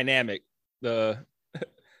dynamic. The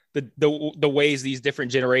ways these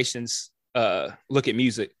different generations look at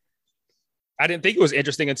music. I didn't think it was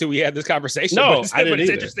interesting until we had this conversation. No, I didn't. But it's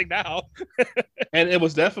either. Interesting now. And it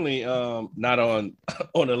was definitely not on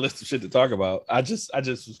a list of shit to talk about. I just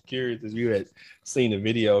was curious if you had seen the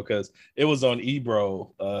video because it was on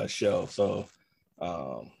Ebro show. So.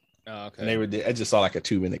 Okay. And I just saw like a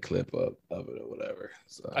 2-minute clip of it or whatever.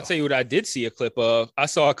 So I'll tell you what I did see a clip of. I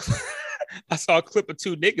saw a clip of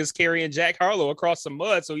 2 niggas carrying Jack Harlow across some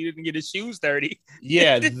mud so he didn't get his shoes dirty.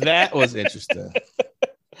 Yeah, that was interesting.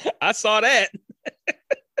 I saw that.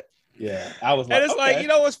 Yeah, I was like, and it's okay. Like, you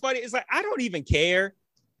know what's funny? It's like I don't even care,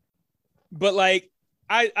 but like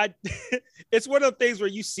I it's one of the things where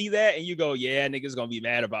you see that and you go, yeah, niggas gonna be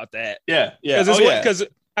mad about that. Yeah. Because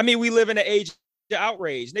I mean, we live in an age of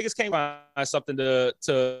outrage. Niggas can't find something to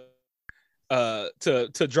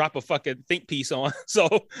drop a fucking think piece on. So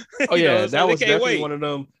that was definitely one of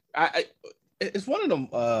them. It's one of them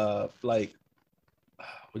like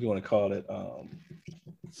what do you want to call it?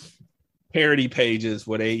 Parody pages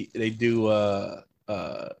where they do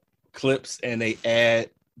clips and they add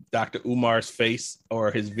Dr. Umar's face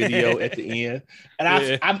or his video at the end. And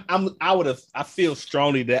I feel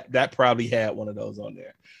strongly that probably had one of those on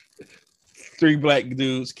there. 3 black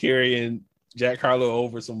dudes carrying Jack Harlow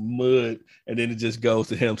over some mud, and then it just goes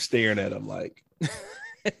to him staring at him like,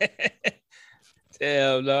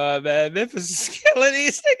 damn, no, man. Memphis is killing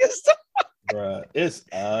these niggas. Bruh, it's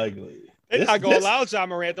ugly. They're not gonna allow John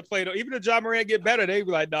Morant to play though. Even if John Morant get better, they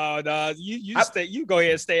be like, nah, you go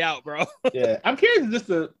ahead and stay out, bro. Yeah, I'm curious if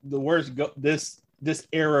this the worst this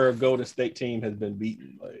era of Golden State team has been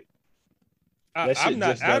beaten. Like that shit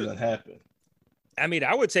doesn't happen. I mean,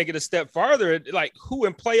 I would take it a step farther. Like, who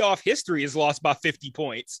in playoff history has lost by 50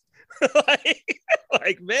 points?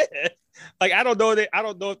 like, man, like I don't know if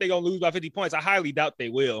they're gonna lose by 50 points. I highly doubt they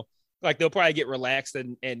will. Like, they'll probably get relaxed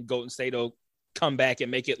and Golden State will come back and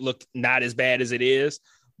make it look not as bad as it is.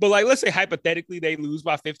 But like, let's say hypothetically they lose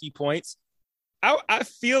by 50 points. I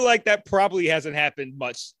feel like that probably hasn't happened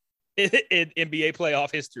much in NBA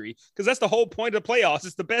playoff history, because that's the whole point of the playoffs.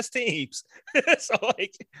 It's the best teams. So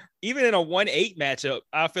like, even in a 1-8 matchup,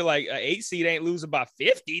 I feel like an 8 seed ain't losing by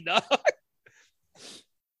 50, dog.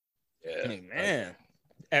 Yeah, man.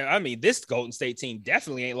 And I mean, this Golden State team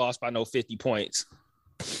definitely ain't lost by no 50 points.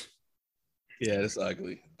 Yeah, it's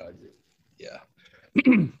ugly. Yeah.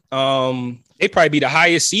 They probably be the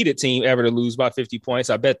highest seeded team ever to lose by 50 points.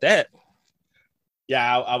 I bet that.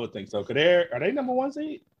 Yeah, I would think so. Are they #1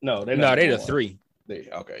 seed? No, they're the 3.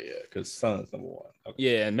 Okay, yeah, because Suns #1. Okay.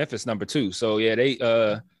 Yeah, and Memphis #2. So yeah, they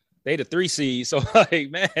They the 3 seed. So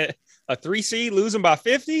like, man, a 3 seed losing by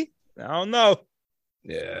 50? I don't know.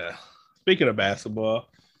 Yeah. Speaking of basketball,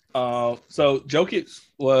 so Jokic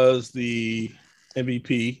was the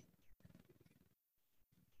MVP.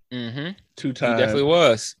 Mm-hmm. He Two-time definitely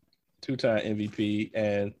was. Two-time MVP,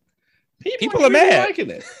 and People are really mad. liking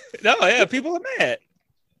it. No, yeah, people are mad.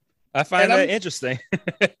 I find And that I'm- interesting.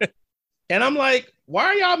 And I'm like, why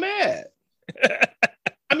are y'all mad?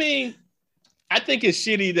 I mean, I think it's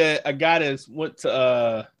shitty that a guy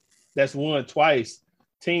that's won twice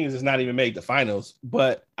teams has not even made the finals.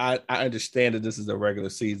 But I understand that this is a regular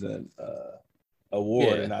season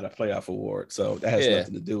award Yeah. and not a playoff award, so that has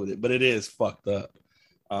nothing to do with it. But it is fucked up.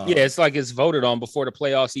 Yeah, it's like it's voted on before the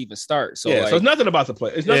playoffs even start. So yeah, like, so it's nothing about the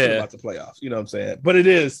play. It's nothing Yeah. about the playoffs. You know what I'm saying? But it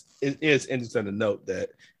is interesting to note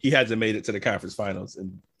that he hasn't made it to the conference finals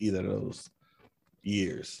in either of those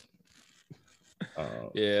years.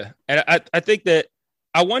 yeah. And I think that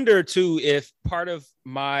I wonder too if part of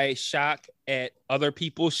my shock at other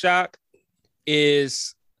people's shock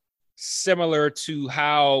is similar to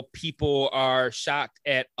how people are shocked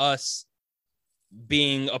at us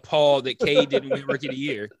being appalled that Cade didn't win Rookie of the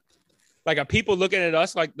Year. Like, are people looking at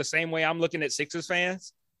us like the same way I'm looking at Sixers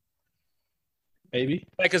fans? Maybe.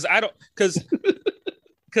 Like, because I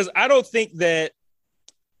don't think that.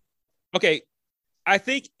 Okay, I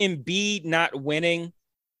think Embiid not winning,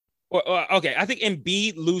 I think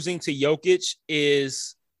Embiid losing to Jokic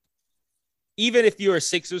is, even if you're a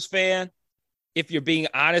Sixers fan, if you're being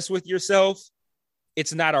honest with yourself,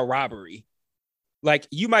 it's not a robbery. Like,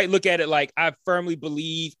 you might look at it like, I firmly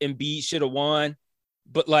believe Embiid should have won,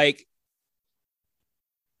 but like,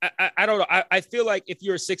 I don't know. I feel like if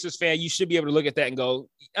you're a Sixers fan, you should be able to look at that and go,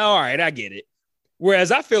 all right, I get it.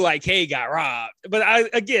 Whereas I feel like Cade got robbed.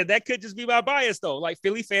 But again, that could just be my bias though. Like,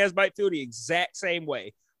 Philly fans might feel the exact same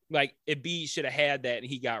way. Like, Embiid should have had that and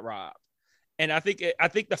he got robbed. And I think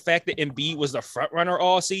the fact that Embiid was the front runner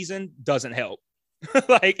all season doesn't help.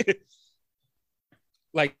 like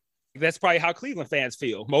that's probably how Cleveland fans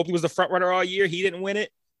feel. Mobley was the front runner all year. He didn't win it.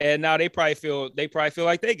 And now they probably feel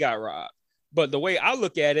like they got robbed. But the way I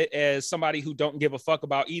look at it as somebody who don't give a fuck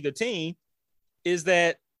about either team is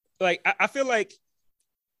that, like, I feel like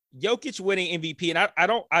Jokic winning MVP, and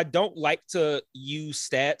I don't like to use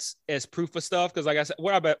stats as proof of stuff because, like I said,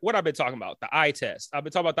 what I've been talking about, the eye test. I've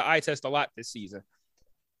been talking about the eye test a lot this season.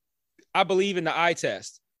 I believe in the eye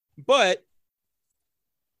test, but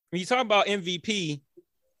when you talk about MVP,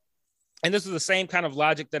 and this is the same kind of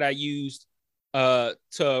logic that I used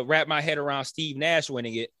to wrap my head around Steve Nash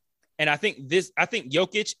winning it. And I think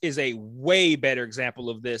Jokic is a way better example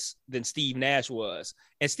of this than Steve Nash was.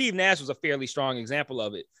 And Steve Nash was a fairly strong example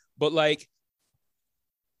of it. But like,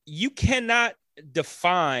 you cannot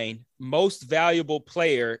define most valuable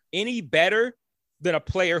player any better than a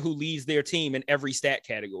player who leads their team in every stat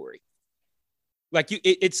category. Like,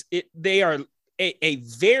 it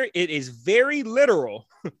is very literal.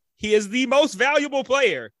 He is the most valuable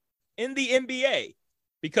player in the NBA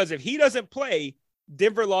because if he doesn't play,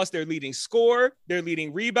 Denver lost their leading scorer, their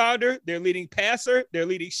leading rebounder, their leading passer, their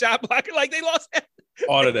leading shot blocker. Like, they lost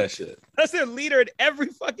all of that shit. That's their leader in every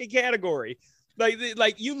fucking category.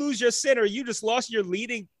 Like you lose your center, you just lost your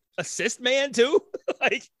leading assist man too.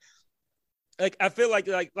 like I feel like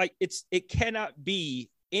it cannot be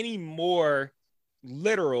any more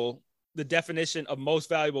literal the definition of most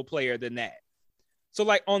valuable player than that. So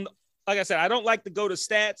like I said, I don't like to go to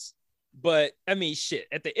stats, but I mean, shit,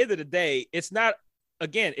 at the end of the day, it's not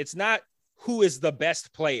who is the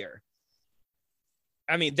best player.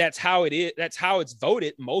 I mean, that's how it is. That's how it's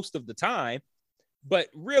voted most of the time. But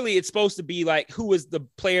really, it's supposed to be like, who is the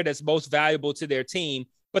player that's most valuable to their team?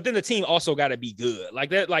 But then the team also got to be good. Like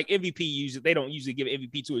that, like MVP they don't usually give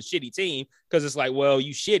MVP to a shitty team because it's like, well,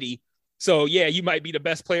 you shitty. So yeah, you might be the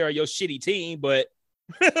best player on your shitty team, but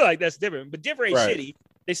like that's different. But Denver ain't shitty.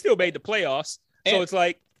 They still made the playoffs. So it's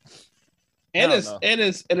like,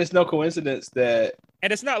 it's no coincidence that,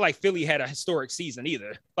 and it's not like Philly had a historic season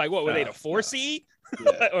either. Like, what were they, the 4 seed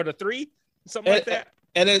or the 3, something like that?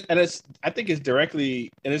 And it's I think it's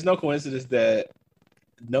directly, and it's no coincidence that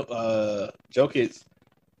Jokic's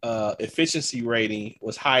efficiency rating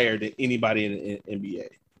was higher than anybody in the NBA.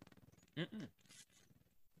 Mm-mm.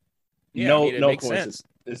 Yeah, no coincidence.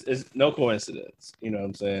 It's no coincidence. You know what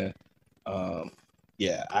I'm saying?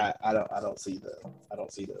 Yeah, I don't see the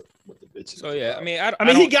what the bitch is. So yeah, about. I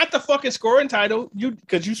mean, he got the fucking scoring title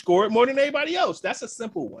because you scored more than anybody else. That's a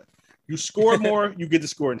simple one. You score more, you get the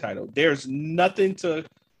scoring title. There's nothing to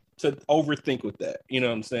overthink with that. You know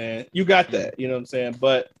what I'm saying? You got that. You know what I'm saying?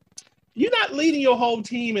 But you're not leading your whole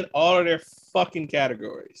team in all of their fucking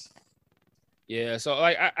categories. Yeah, so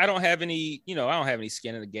like I don't have any, I don't have any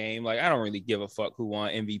skin in the game. Like I don't really give a fuck who won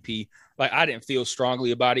MVP. Like I didn't feel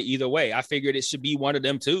strongly about it either way. I figured it should be one of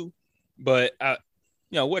them too, but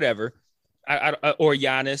whatever. Or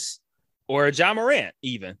Giannis or John Morant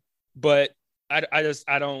even. But I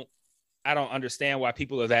don't understand why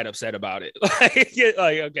people are that upset about it. like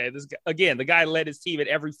okay, this guy, again, the guy led his team in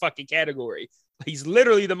every fucking category. He's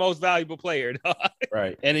literally the most valuable player,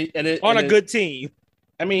 right? And on a good team.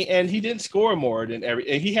 I mean, and he didn't score more than and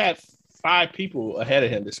he had 5 people ahead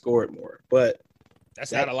of him that scored more, but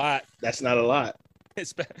that's not a lot. That's not a lot,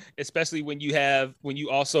 especially when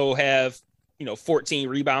you also have 14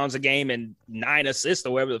 rebounds a game and 9 assists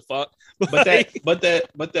or whatever the fuck. But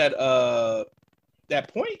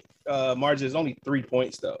that point margin is only 3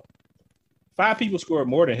 points though. 5 people scored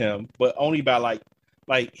more than him, but only by like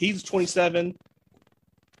he's 27.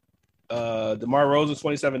 DeMar Rosen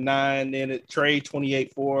 27-9, then Trey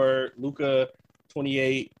 28-4, Luka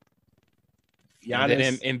 28,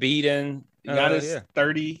 Giannis Embiid and Giannis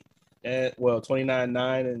 30, and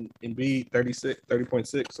 29-9, and Embiid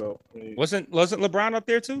 30.6. So wasn't LeBron up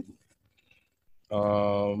there too?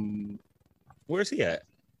 Where's he at?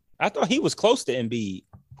 I thought he was close to Embiid.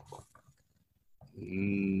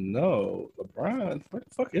 No, LeBron. Where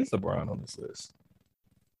the fuck is LeBron on this list?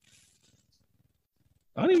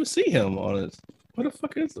 I don't even see him on it. What the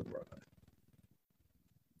fuck is LeBron?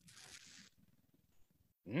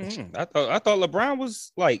 I thought LeBron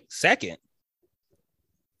was like second.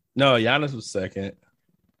 No, Giannis was second.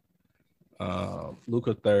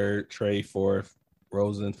 Luka third, Trey fourth,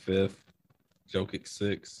 Rosen fifth, Jokic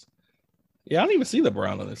sixth. Yeah, I don't even see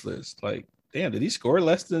LeBron on this list. Like, damn, did he score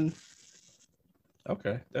less than?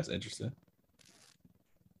 Okay, that's interesting.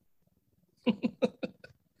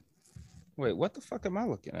 Wait, what the fuck am I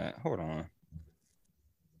looking at? Hold on.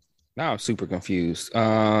 Now I'm super confused.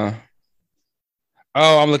 I'm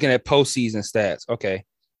looking at postseason stats. Okay.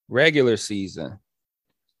 Regular season.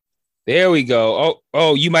 There we go.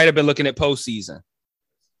 Oh, you might have been looking at postseason.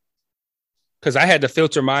 Because I had to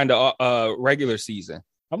filter mine to regular season.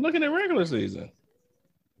 I'm looking at regular season.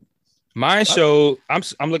 Mine showed,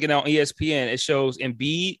 I'm looking at ESPN. It shows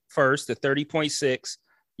Embiid first at 30.6.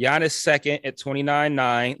 Giannis second at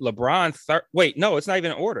 29.9. LeBron wait, no, it's not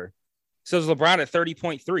even in order. It says LeBron at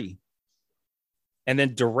 30.3. And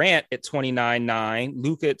then Durant at 29.9.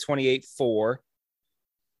 Luka at 28.4.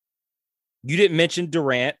 You didn't mention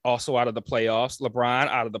Durant, also out of the playoffs. LeBron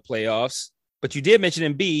out of the playoffs. But you did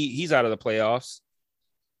mention Embiid. He's out of the playoffs.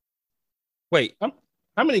 Wait.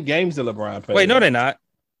 How many games did LeBron play? Wait, no, they're not.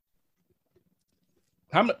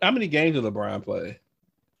 How many games did LeBron play?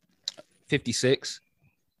 56.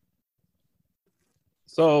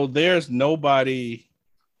 So there's nobody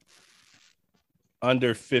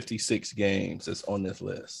under 56 games that's on this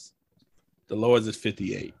list. The lowest is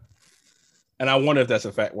 58. And I wonder if that's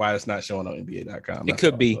a fact why it's not showing on NBA.com. It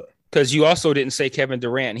could be because you also didn't say Kevin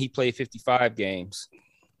Durant. He played 55 games.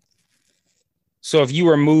 So if you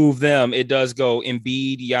remove them, it does go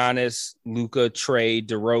Embiid, Giannis, Luka, Trey,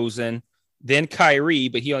 DeRozan, then Kyrie,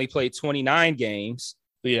 but he only played 29 games.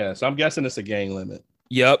 Yeah, so I'm guessing it's a game limit.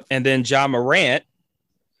 Yep. And then John Morant,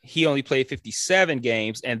 he only played 57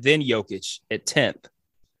 games, and then Jokic at 10th.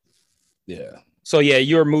 Yeah. So, yeah,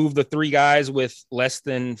 you remove the 3 guys with less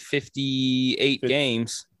than 58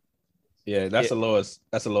 games. Yeah, that's the lowest.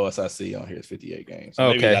 That's the lowest I see on here is 58 games. So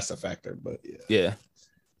okay. Maybe that's a factor, but yeah. Yeah.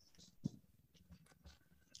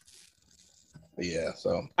 Yeah,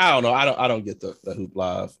 so I don't know. I don't get the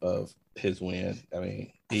hoopla of his win. I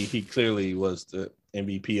mean, he clearly was the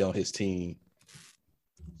MVP on his team.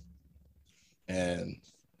 And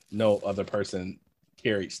no other person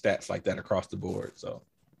carried stats like that across the board. So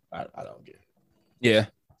I don't get it. Yeah,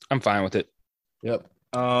 I'm fine with it. Yep.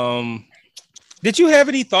 Did you have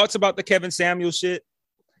any thoughts about the Kevin Samuels shit?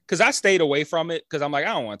 Because I stayed away from it because I'm like,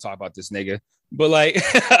 I don't want to talk about this nigga. But like,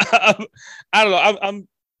 I don't know.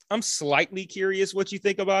 I'm slightly curious what you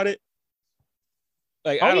think about it.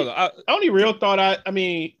 Like, I don't know. Only real thought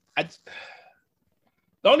the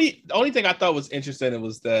only thing I thought was interesting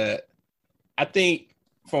was that I think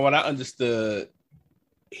from what I understood,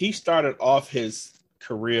 he started off his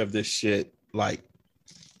career of this shit like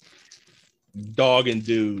dogging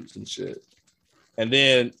dudes and shit. And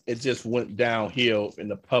then it just went downhill in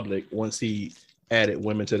the public once he added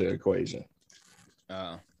women to the equation.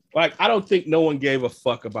 Like, I don't think no one gave a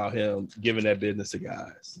fuck about him giving that business to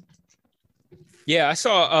guys. Yeah, I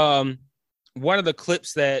saw one of the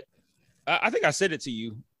clips that I think I said it to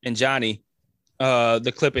you and Johnny.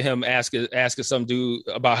 The clip of him asking some dude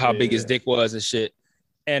about how big his dick was and shit.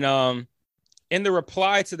 And in the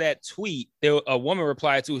reply to that tweet, a woman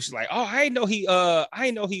replied to it. She's like, "Oh, I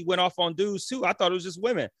didn't know he went off on dudes too. I thought it was just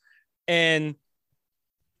women." And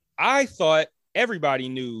I thought everybody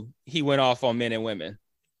knew he went off on men and women.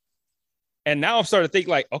 And now I'm starting to think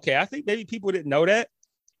like, okay, I think maybe people didn't know that.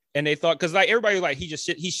 And they thought, because like everybody was like, he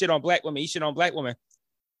shit on black women,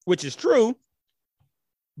 which is true.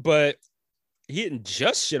 But he didn't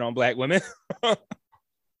just shit on black women.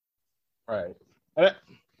 Right.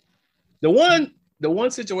 The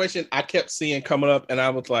one situation I kept seeing coming up, and I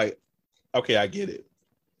was like, okay, I get it.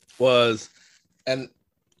 And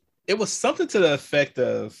it was something to the effect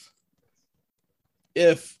of,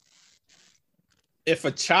 if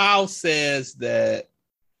a child says that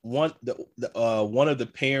one of the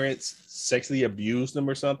parents sexually abused them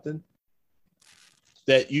or something,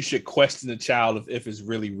 that you should question the child if it's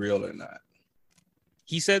really real or not.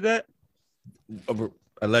 He said that?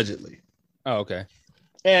 Allegedly. Oh, okay.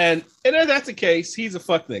 And if that's the case, he's a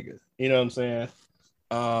fuck nigga. You know what I'm saying?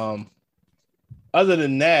 Other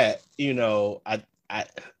than that, you know, I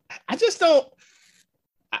just don't.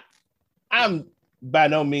 I'm by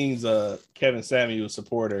no means a Kevin Samuels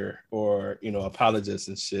supporter or, you know, apologist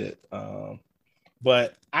and shit.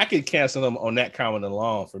 But I could cancel him on that comment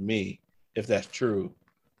alone for me, if that's true.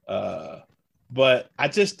 But I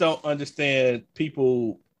just don't understand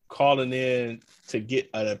people calling in to get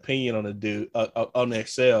an opinion on a dude on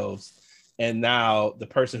themselves, and now the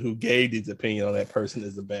person who gave this opinion on that person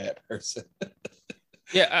is a bad person.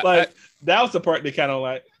 Yeah, that was the part that kind of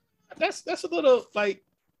like, that's a little like,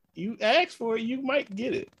 you ask for it, you might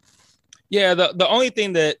get it. Yeah, the only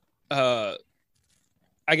thing that I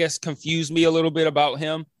guess confused me a little bit about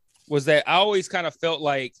him was that I always kind of felt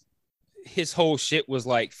like his whole shit was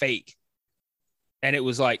like fake, and it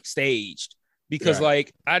was like staged. Because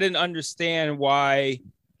like I didn't understand why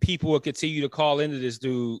people would continue to call into this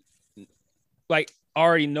dude, like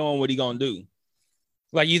already knowing what he gonna do.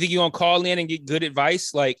 Like, you think you're gonna call in and get good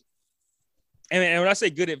advice? Like, and when I say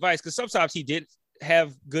good advice, because sometimes he did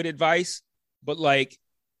have good advice, but like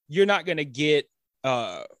you're not gonna get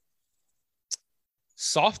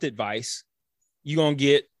soft advice. You're gonna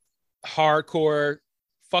get hardcore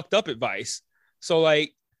fucked up advice. So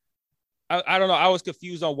like, I don't know. I was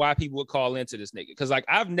confused on why people would call into this nigga. Because like,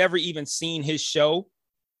 I've never even seen his show,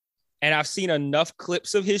 and I've seen enough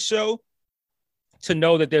clips of his show to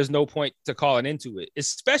know that there's no point to calling into it,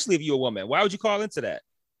 especially if you're a woman. Why would you call into that?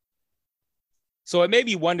 So it made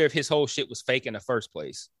me wonder if his whole shit was fake in the first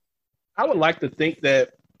place. I would like to think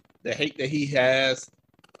that the hate that he has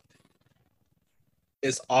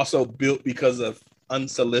is also built because of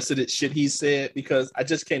unsolicited shit he said, because I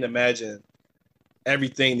just can't imagine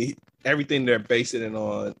everything they're basing it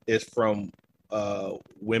on is from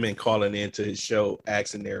women calling into his show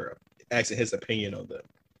asking his opinion on them.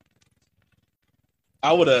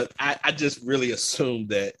 I just really assumed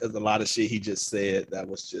that there's a lot of shit he just said that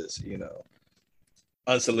was just, you know,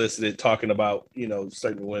 unsolicited, talking about, you know,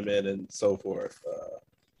 certain women and so forth.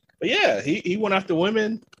 But yeah, he went after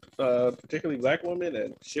women, particularly black women,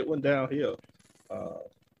 and shit went downhill.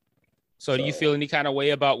 So do you feel any kind of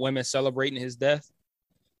way about women celebrating his death?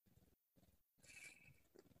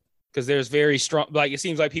 Because there's very strong, like, it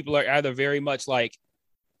seems like people are either very much like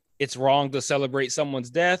it's wrong to celebrate someone's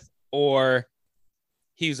death, or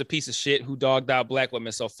he was a piece of shit who dogged out black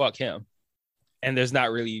women, so fuck him. And there's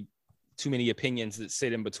not really too many opinions that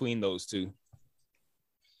sit in between those two.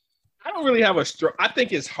 I don't really have I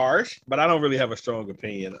think it's harsh, but I don't really have a strong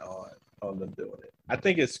opinion on them doing it. I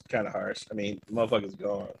think it's kind of harsh. I mean, the motherfucker's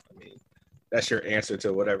gone. I mean, that's your answer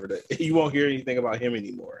to whatever. You won't hear anything about him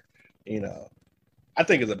anymore. You know, I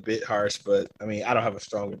think it's a bit harsh, but I mean, I don't have a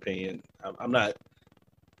strong opinion. I'm not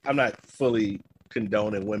fully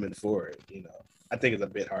condoning women for it. You know, I think it's a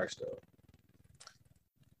bit harsh though.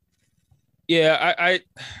 Yeah,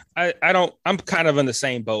 I don't. I'm kind of in the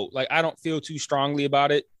same boat. Like, I don't feel too strongly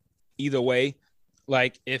about it either way.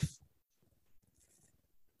 Like, if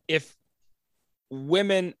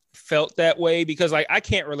women felt that way, because like I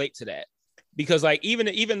can't relate to that, because like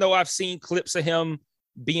even though I've seen clips of him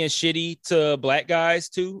being shitty to black guys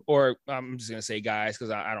too, or I'm just gonna say guys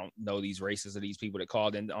because I don't know these races of these people that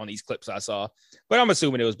called in on these clips I saw, but I'm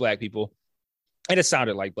assuming it was black people, and it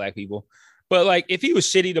sounded like black people. But like, if he was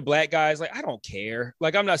shitty to black guys, like, I don't care.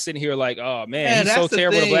 Like, I'm not sitting here like, oh man, he's so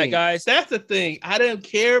terrible to black guys. That's the thing. I didn't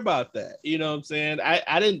care about that. You know what I'm saying?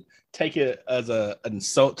 I didn't take it as an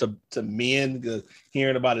insult to men, because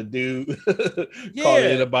hearing about a dude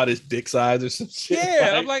calling in about his dick size or some shit.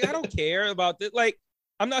 Yeah, I'm like, I don't care about this. Like,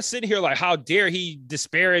 I'm not sitting here like, how dare he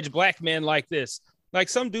disparage black men like this? Like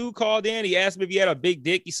some dude called in, he asked me if he had a big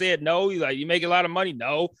dick. He said no. He's like, you make a lot of money?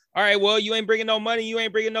 No. All right, well, you ain't bringing no money. You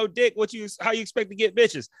ain't bringing no dick. How you expect to get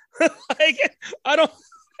bitches? Like, I don't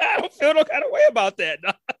feel no kind of way about that.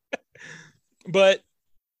 But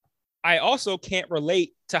I also can't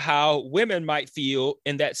relate to how women might feel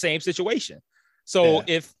in that same situation. So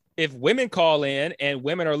if women call in and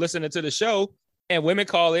women are listening to the show and women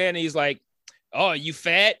call in and he's like, oh, you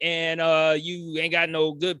fat and you ain't got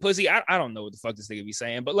no good pussy. I don't know what the fuck this nigga be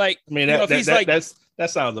saying, but like, I mean, that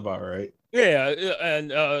sounds about right. Yeah,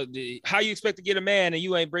 and how you expect to get a man and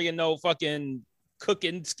you ain't bringing no fucking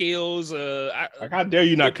cooking skills? How dare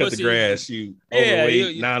you not cut the grass? You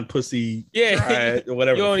overweight, non-pussy, or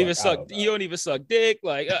whatever. You don't even suck. You don't even suck dick.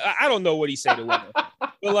 Like I don't know what he say to women,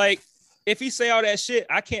 but like if he say all that shit,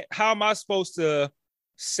 I can't. How am I supposed to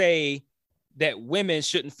say that women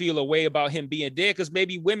shouldn't feel a way about him being dead? Because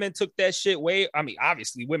maybe women took that shit way. I mean,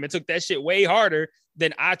 obviously, women took that shit way harder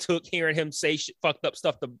than I took hearing him say fucked up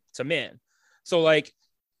stuff to men. So, like,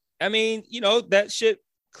 I mean, that shit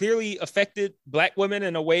clearly affected black women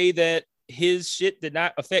in a way that his shit did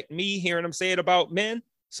not affect me hearing him say it about men.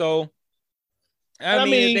 So, I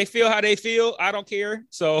mean, if they feel how they feel, I don't care.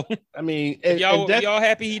 So, I mean, if y'all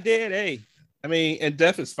happy he did, hey. I mean, and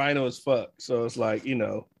death is final as fuck. So it's like,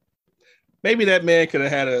 maybe that man could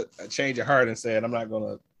have had a change of heart and said, I'm not going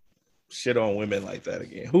to shit on women like that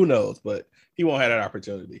again. Who knows? But he won't have that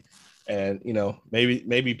opportunity. And,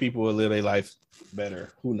 maybe people will live their life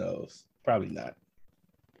better. Who knows? Probably not.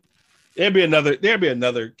 There'd be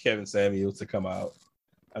another Kevin Samuels to come out.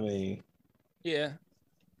 I mean, yeah.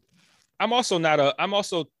 I also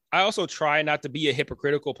try not to be a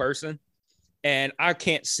hypocritical person. And I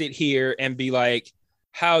can't sit here and be like,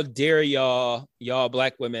 how dare y'all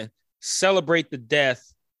black women celebrate the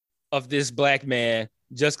death of this black man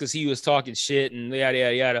just because he was talking shit and yada,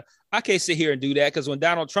 yada, yada. I can't sit here and do that because when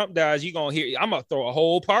Donald Trump dies, I'm going to throw a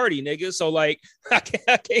whole party, nigga. So, like, I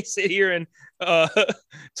can't sit here and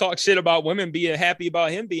talk shit about women being happy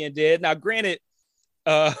about him being dead. Now, granted,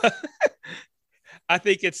 I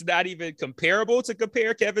think it's not even comparable to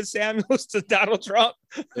compare Kevin Samuels to Donald Trump.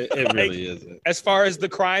 It really isn't. As far as the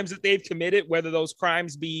crimes that they've committed, whether those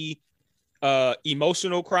crimes be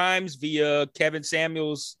emotional crimes via Kevin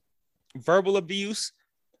Samuels' verbal abuse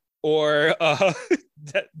or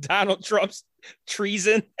Donald Trump's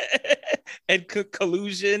treason and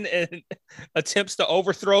collusion and attempts to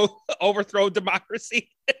overthrow democracy.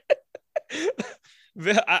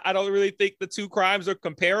 I don't really think the two crimes are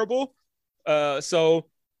comparable. So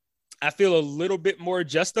I feel a little bit more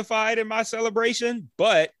justified in my celebration,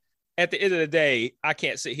 but at the end of the day, I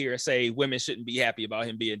can't sit here and say women shouldn't be happy about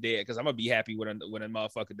him being dead because I'm gonna be happy when a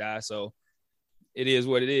motherfucker dies. So it is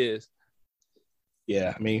what it is.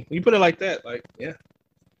 Yeah, I mean, when you put it like that, like, yeah.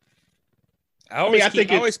 I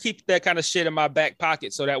always keep that kind of shit in my back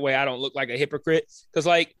pocket so that way I don't look like a hypocrite. Because,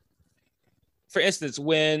 like, for instance,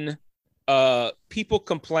 when people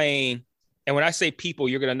complain, and when I say people,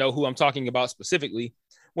 you're gonna know who I'm talking about specifically.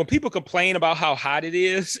 When people complain about how hot it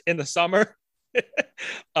is in the summer.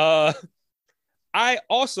 I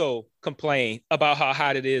also complain about how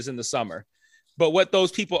hot it is in the summer. But what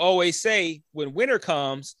those people always say when winter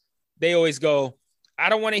comes, they always go, I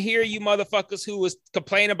don't want to hear you motherfuckers who was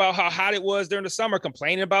complaining about how hot it was during the summer,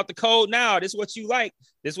 complaining about the cold now. This is what you like.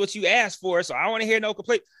 This is what you asked for. So I don't want to hear no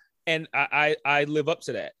complaint. And I live up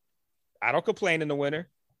to that. I don't complain in the winter.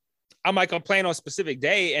 I might complain on a specific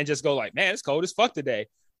day and just go like, man, it's cold as fuck today.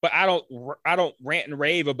 But I don't rant and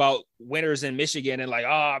rave about winters in Michigan and like,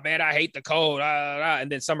 oh man, I hate the cold,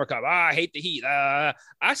 and then summer comes, I hate the heat. I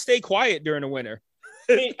stay quiet during the winter.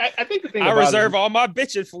 I mean, I think the thing I reserve all my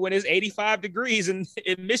bitching for when it's 85 degrees in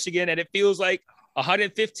Michigan and it feels like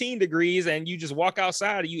 115 degrees and you just walk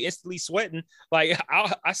outside and you instantly sweating. Like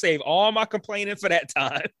I save all my complaining for that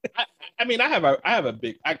time. I mean, I have a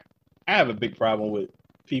big problem with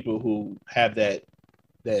people who have that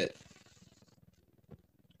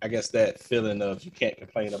I guess that feeling of you can't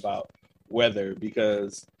complain about weather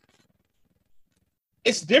because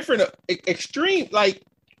it's different. Extreme, like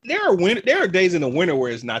there are days in the winter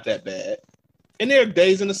where it's not that bad, and there are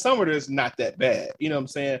days in the summer that it's not that bad. You know what I'm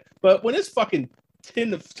saying? But when it's fucking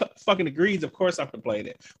 10 fucking degrees, of course I'm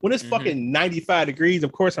complaining. When it's fucking 95 degrees,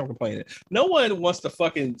 of course I'm complaining. No one wants to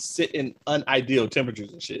fucking sit in unideal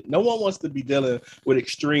temperatures and shit. No one wants to be dealing with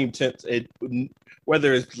extreme temps,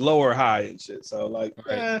 whether it's low or high and shit. So like,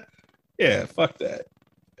 yeah, fuck that.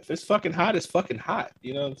 If it's fucking hot, it's fucking hot.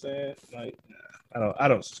 You know what I'm saying? Like, I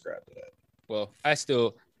don't subscribe to that. Well,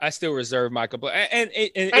 I still reserve my complaint, and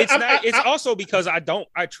it's also because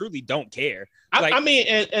I truly don't care. I mean,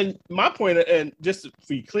 and my point, and just to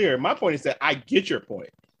be clear, my point is that I get your point.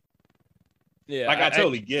 Yeah, like I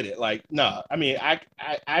totally get it. Like, no, I mean,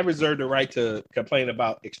 I reserve the right to complain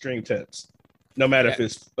about extreme temps, no matter if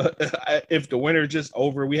it's if the winter is just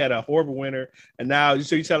over. We had a horrible winter, and now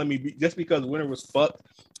so you're telling me just because the winter was fucked,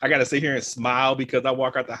 I gotta sit here and smile because I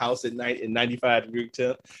walk out the house at night in 95-degree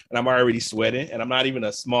temp, and I'm already sweating, and I'm not even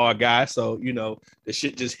a small guy, so the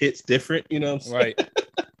shit just hits different. You know what I'm saying? Right.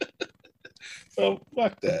 So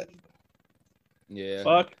fuck that. Yeah.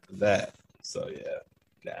 Fuck that. So yeah,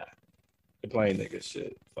 nah. Complain nigga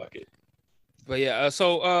shit. Fuck it. But yeah,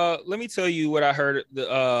 so let me tell you what I heard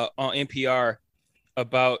on NPR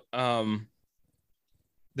about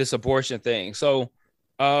this abortion thing. So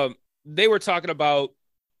they were talking about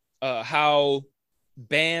how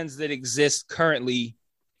bans that exist currently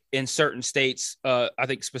in certain states, I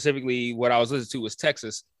think specifically what I was listening to was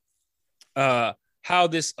Texas, how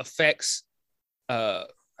this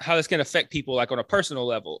can affect people like on a personal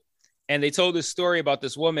level. And they told this story about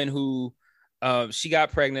this woman who she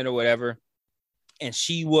got pregnant or whatever. And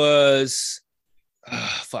she was,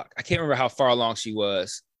 I can't remember how far along she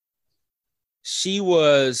was. She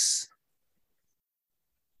was,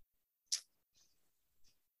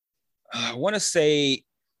 I want to say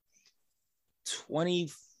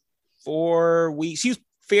 24 weeks. She was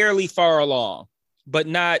fairly far along, but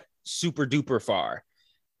not super duper far.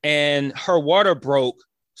 And her water broke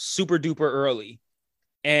super duper early.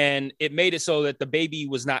 And it made it so that the baby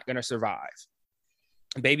was not going to survive.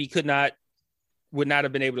 The baby would not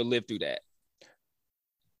have been able to live through that.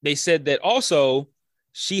 They said that also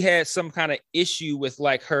she had some kind of issue with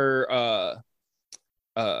like her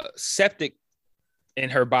septic in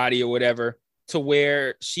her body or whatever, to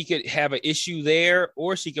where she could have an issue there,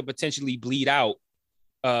 or she could potentially bleed out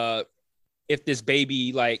if this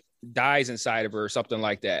baby like dies inside of her or something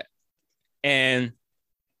like that. And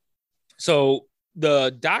so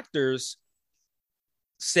the doctors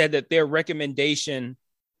said that their recommendation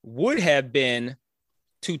would have been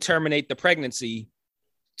to terminate the pregnancy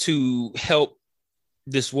to help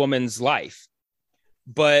this woman's life.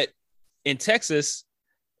 But in Texas,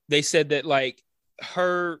 they said that like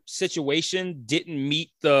her situation didn't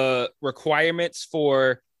meet the requirements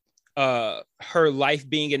for her life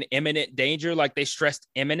being in imminent danger. Like they stressed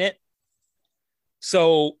imminent.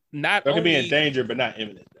 So not only be in danger, but not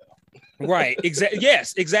imminent though. Right.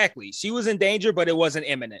 Yes, exactly. She was in danger, but it wasn't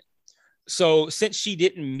imminent. So since she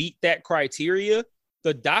didn't meet that criteria,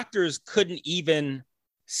 the doctors couldn't even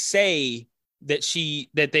say that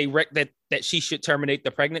she should terminate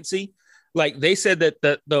the pregnancy. Like they said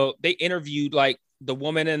that they interviewed like the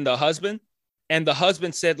woman and the husband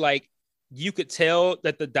said like you could tell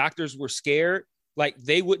that the doctors were scared. Like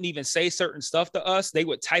they wouldn't even say certain stuff to us. They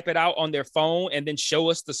would type it out on their phone and then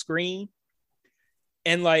show us the screen.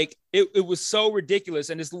 And like it was so ridiculous.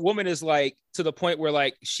 And this woman is like to the point where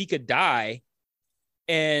like she could die,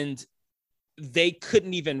 and they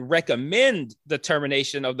couldn't even recommend the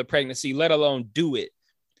termination of the pregnancy, let alone do it.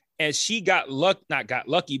 And she not got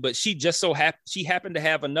lucky, but she just so happened to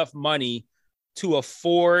have enough money to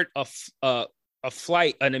afford a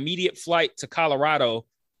flight, an immediate flight to Colorado,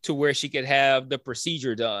 to where she could have the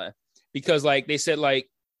procedure done. Because like they said, like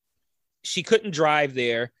she couldn't drive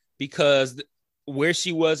there because where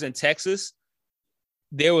she was in Texas,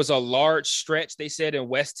 there was a large stretch, they said, in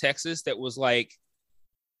West Texas that was like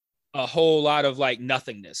a whole lot of like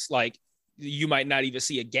nothingness. Like you might not even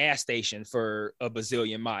see a gas station for a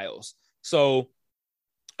bazillion miles. So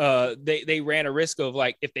they ran a risk of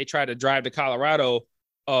like, if they tried to drive to Colorado,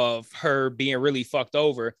 of her being really fucked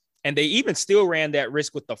over. And they even still ran that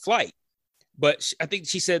risk with the flight. But I think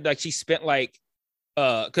she said like she spent like,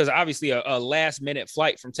 because obviously a last minute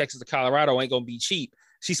flight from Texas to Colorado ain't gonna be cheap.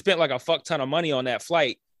 She spent like a fuck ton of money on that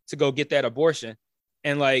flight to go get that abortion.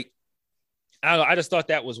 And like, I don't know, I just thought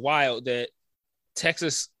that was wild that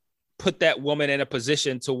Texas put that woman in a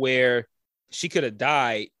position to where she could have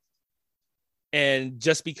died. And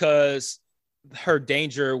just because her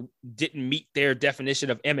danger didn't meet their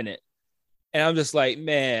definition of imminent. And I'm just like,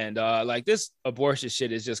 man, like this abortion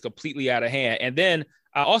shit is just completely out of hand. And then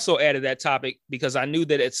I also added that topic because I knew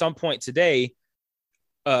that at some point today,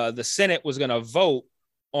 the Senate was going to vote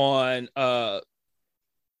on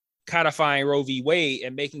codifying Roe v. Wade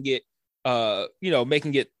and making it,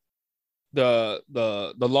 making it the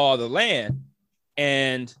law of the land.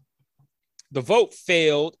 And the vote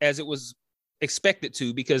failed as it was expected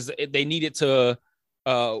to, because they needed to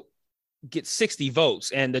get 60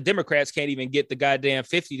 votes, and the Democrats can't even get the goddamn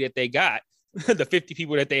 50 that they got. the 50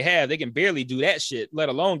 people that they have, they can barely do that shit, let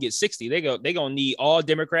alone get 60. They gonna need all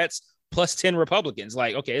Democrats plus 10 Republicans.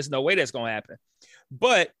 Like, okay, there's no way that's gonna happen.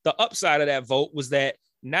 But the upside of that vote was that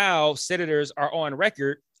now senators are on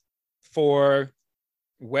record for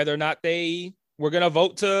whether or not they were gonna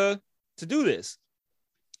vote to do this.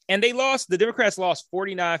 And the Democrats lost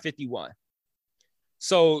 49-51.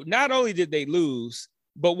 So not only did they lose,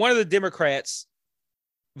 but one of the Democrats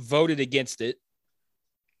voted against it.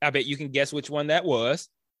 I bet you can guess which one that was.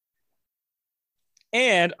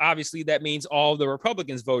 And obviously that means all the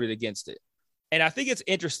Republicans voted against it. And I think it's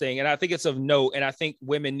interesting, and I think it's of note, and I think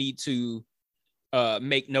women need to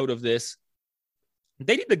make note of this.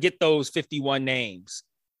 They need to get those 51 names.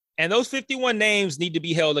 And those 51 names need to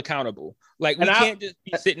be held accountable. Like, we can't just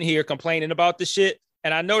be sitting here complaining about the shit.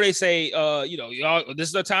 And I know they say, y'all, this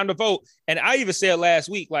is the time to vote. And I even said last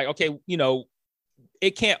week, like, okay,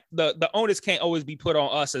 it can't, the onus can't always be put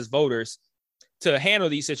on us as voters to handle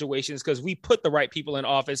these situations, because we put the right people in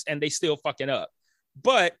office and they still fucking up.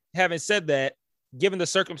 But having said that, given the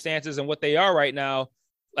circumstances and what they are right now,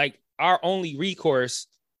 like, our only recourse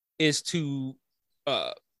is to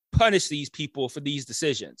punish these people for these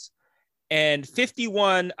decisions. And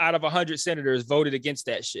 51 out of 100 senators voted against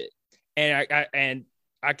that shit. And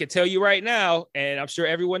I can tell you right now, and I'm sure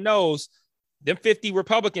everyone knows, them 50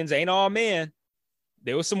 Republicans ain't all men.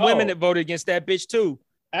 There was some women that voted against that bitch too.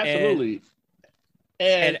 Absolutely.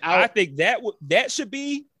 And I think that should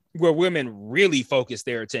be where women really focus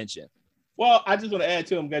their attention. Well, I just want to add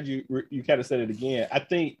to, I'm glad you kind of said it again. I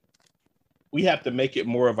think we have to make it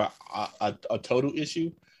more of a total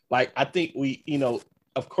issue. Like, I think we,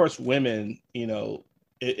 of course, women,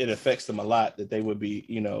 it affects them a lot that they would be,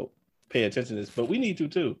 pay attention to this, but we need to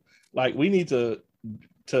too. Like, we need to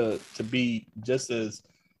be just as,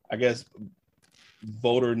 I guess,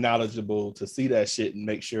 voter knowledgeable to see that shit and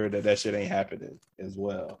make sure that shit ain't happening as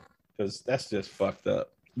well, because that's just fucked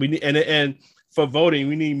up. We need, and for voting,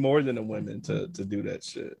 we need more than the women to do that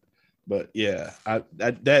shit. But yeah,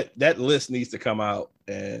 that list needs to come out,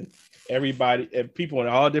 and everybody and people in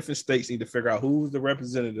all different states need to figure out who's the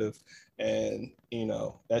representative, and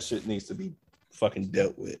that shit needs to be fucking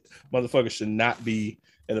dealt with. Motherfuckers should not be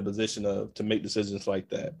in a position to make decisions like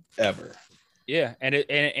that ever. Yeah,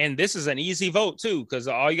 and this is an easy vote too, because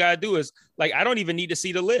all you gotta do is, like, I don't even need to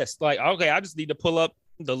see the list. Like, okay, I just need to pull up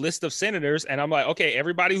the list of senators, and I'm like, okay,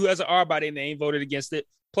 everybody who has an R by their name voted against it,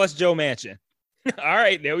 plus Joe Manchin. All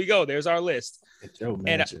right, there we go. There's our list. Joe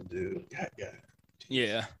Manchin, dude. God.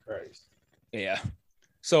 Yeah. Christ. Yeah.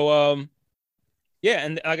 So, yeah,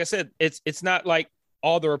 and like I said, it's not like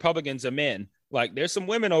all the Republicans are men. Like, there's some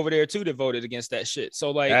women over there too that voted against that shit.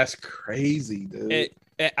 So, like, that's crazy, dude.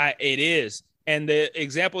 It is. And the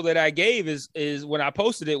example that I gave is when I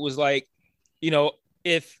posted it was like,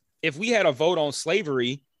 if we had a vote on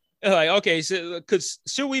slavery, like, okay, so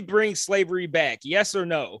should we bring slavery back? Yes or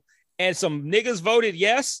no? And some niggas voted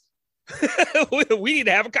yes. We need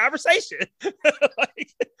to have a conversation.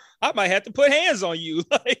 Like, I might have to put hands on you.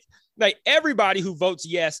 Like everybody who votes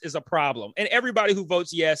yes is a problem, and everybody who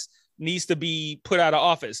votes yes needs to be put out of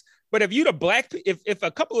office. But if if a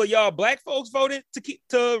couple of y'all black folks voted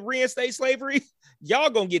to reinstate slavery, y'all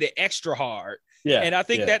gonna get it extra hard. Yeah, and I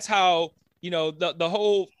think that's how the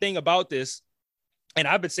whole thing about this. And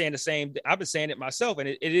I've been saying I've been saying it myself, and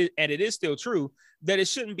it is still true, that it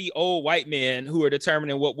shouldn't be old white men who are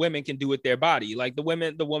determining what women can do with their body. Like, the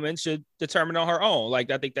woman should determine on her own. Like,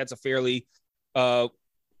 I think that's a fairly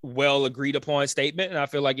well agreed upon statement, and I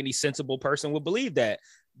feel like any sensible person would believe that.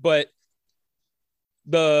 But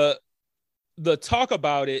the talk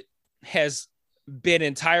about it has been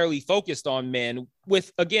entirely focused on men,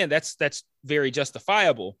 with, again, that's very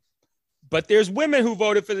justifiable. But there's women who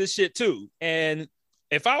voted for this shit too. And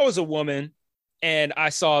if I was a woman and I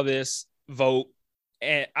saw this vote,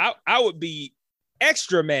 and I would be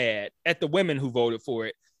extra mad at the women who voted for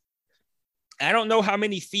it. I don't know how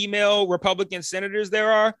many female Republican senators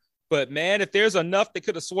there are, but man, if there's enough that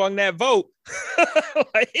could have swung that vote,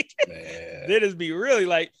 like, that is be really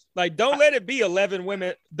like don't let it be 11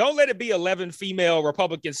 women. Don't let it be 11 female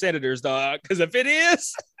Republican senators, dog. Because if it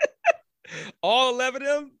is, all 11 of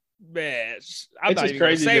them, man, I'm not even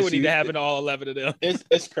gonna say we need to have all 11 of them.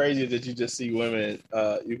 It's crazy that you just see women,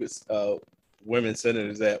 women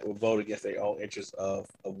senators that will vote against their own interests of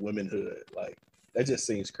womanhood. Like, that just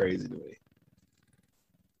seems crazy to me.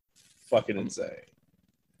 Fucking insane.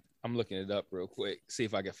 I'm looking it up real quick, see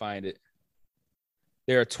if I can find it.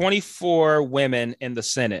 There are 24 women in the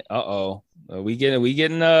Senate. We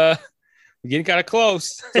getting kind of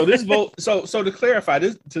close. So this vote, so to clarify,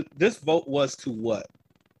 this vote was to what?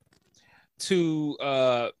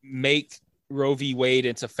 To make Roe v. Wade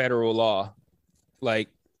into federal law. Like,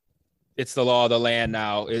 it's the law of the land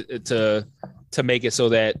now to make it so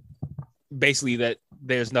that basically that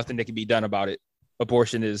there's nothing that can be done about it.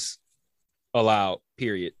 Abortion is allowed,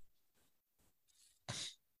 period.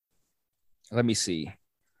 Let me see.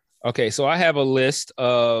 Okay, so I have a list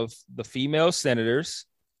of the female senators.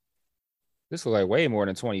 This looks like way more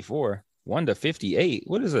than 24. 1 to 58.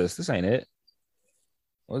 What is this? This ain't it.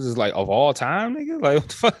 What is this, like, of all time, nigga? Like, what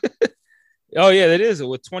the fuck? Oh, yeah, that is it.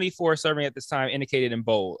 With 24 serving at this time indicated in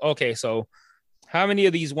bold. Okay, so how many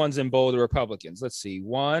of these ones in bold are Republicans? Let's see.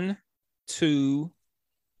 1, 2,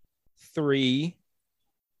 3,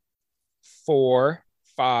 4,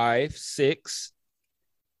 5, 6,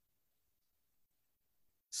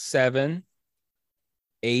 7,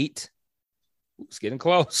 8. It's getting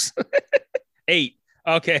close. 8.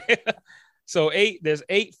 Okay. So 8, there's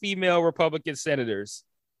 8 female Republican senators.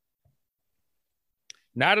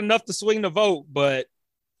 Not enough to swing the vote, but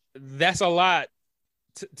that's a lot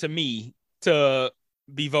to me to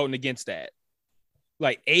be voting against that.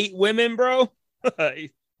 Like 8 women, bro.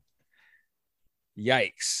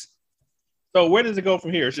 Yikes. So where does it go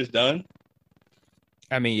from here? It's just done?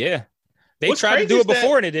 I mean, yeah. They What's tried to crazy do is it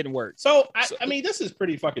before that- and it didn't work. So I mean, this is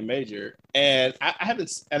pretty fucking major, and I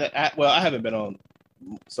haven't. I haven't been on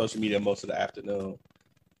social media most of the afternoon,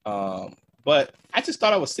 but I just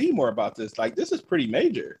thought I would see more about this. Like, this is pretty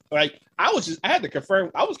major. Like, I had to confirm.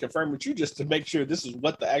 I was confirming with you just to make sure this is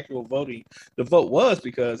what the actual the vote was,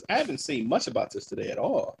 because I haven't seen much about this today at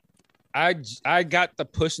all. I got the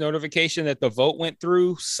push notification that the vote went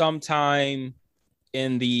through sometime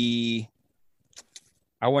in the,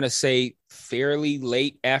 I want to say, fairly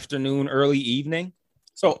late afternoon, early evening.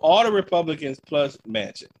 So all the Republicans plus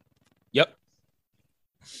Manchin. Yep.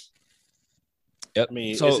 I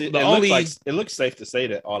mean, so it looks safe to say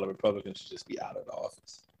that all the Republicans should just be out of the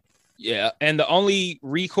office. Yeah, and the only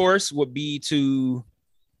recourse would be to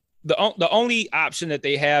the only option that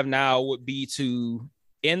they have now would be to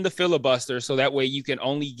end the filibuster, so that way you would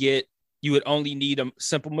only need a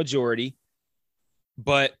simple majority.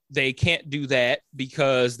 But they can't do that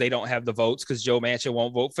because they don't have the votes, because Joe Manchin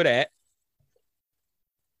won't vote for that.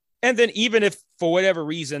 And then even if for whatever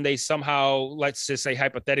reason they somehow, let's just say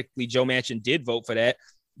hypothetically, Joe Manchin did vote for that,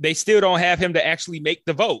 they still don't have him to actually make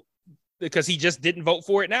the vote because he just didn't vote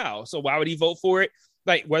for it now. So why would he vote for it?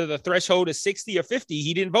 Like, whether the threshold is 60 or 50,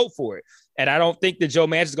 he didn't vote for it. And I don't think that Joe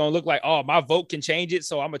Manchin is going to look like, oh, my vote can change it,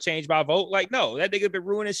 so I'm going to change my vote. Like, no, that nigga been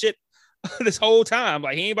ruining shit this whole time.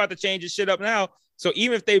 Like, he ain't about to change his shit up now. So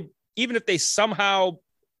even if they somehow,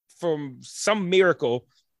 from some miracle,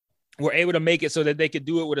 were able to make it so that they could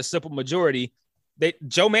do it with a simple majority,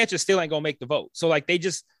 Joe Manchin still ain't gonna make the vote. So like, Joe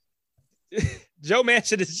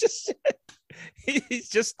Manchin is just he's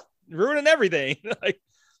just ruining everything. Like,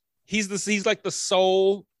 he's like the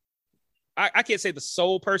sole. I can't say the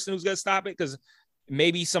sole person who's gonna stop it, because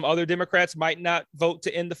maybe some other Democrats might not vote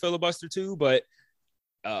to end the filibuster too. But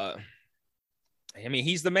I mean,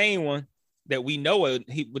 he's the main one that we know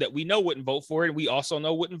wouldn't vote for it, and we also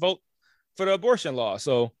know wouldn't vote for the abortion law.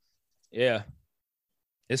 So yeah,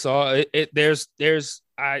 it's all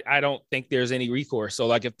I don't think there's any recourse. So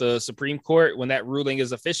like, if the Supreme Court, when that ruling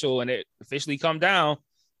is official and it officially come down,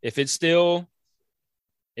 if it's still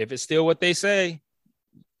what they say,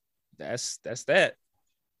 that's that.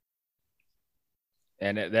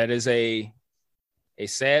 And that is a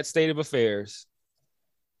sad state of affairs.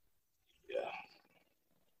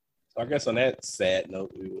 So I guess on that sad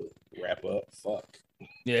note, we will wrap up. Fuck.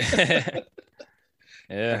 Yeah.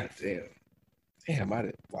 Yeah. God, damn.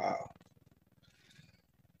 Wow.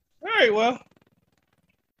 All right. Well,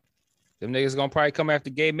 them niggas gonna probably come after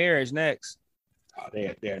gay marriage next. Oh,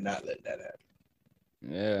 they're not letting that happen.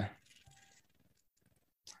 Yeah.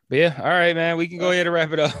 But yeah. All right, man. We can go ahead and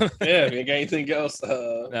wrap it up. Yeah. If you got anything else,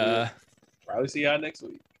 we'll probably see y'all next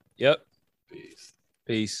week. Yep.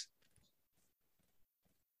 Peace.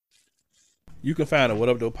 You can find a What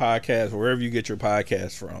Up Though podcast wherever you get your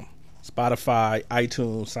podcasts from. Spotify,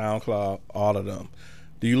 iTunes, SoundCloud, all of them.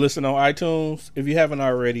 Do you listen on iTunes? If you haven't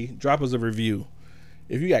already, drop us a review.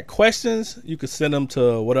 If you got questions, you can send them to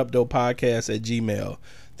whatupdoepodcast@gmail.com.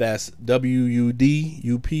 That's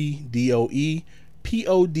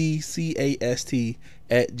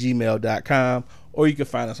WUDUPDOEPODCAST@gmail.com. Or you can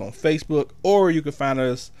find us on Facebook, or you can find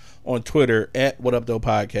us on Twitter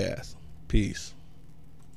 @WhatUpThoughPodcast. Peace.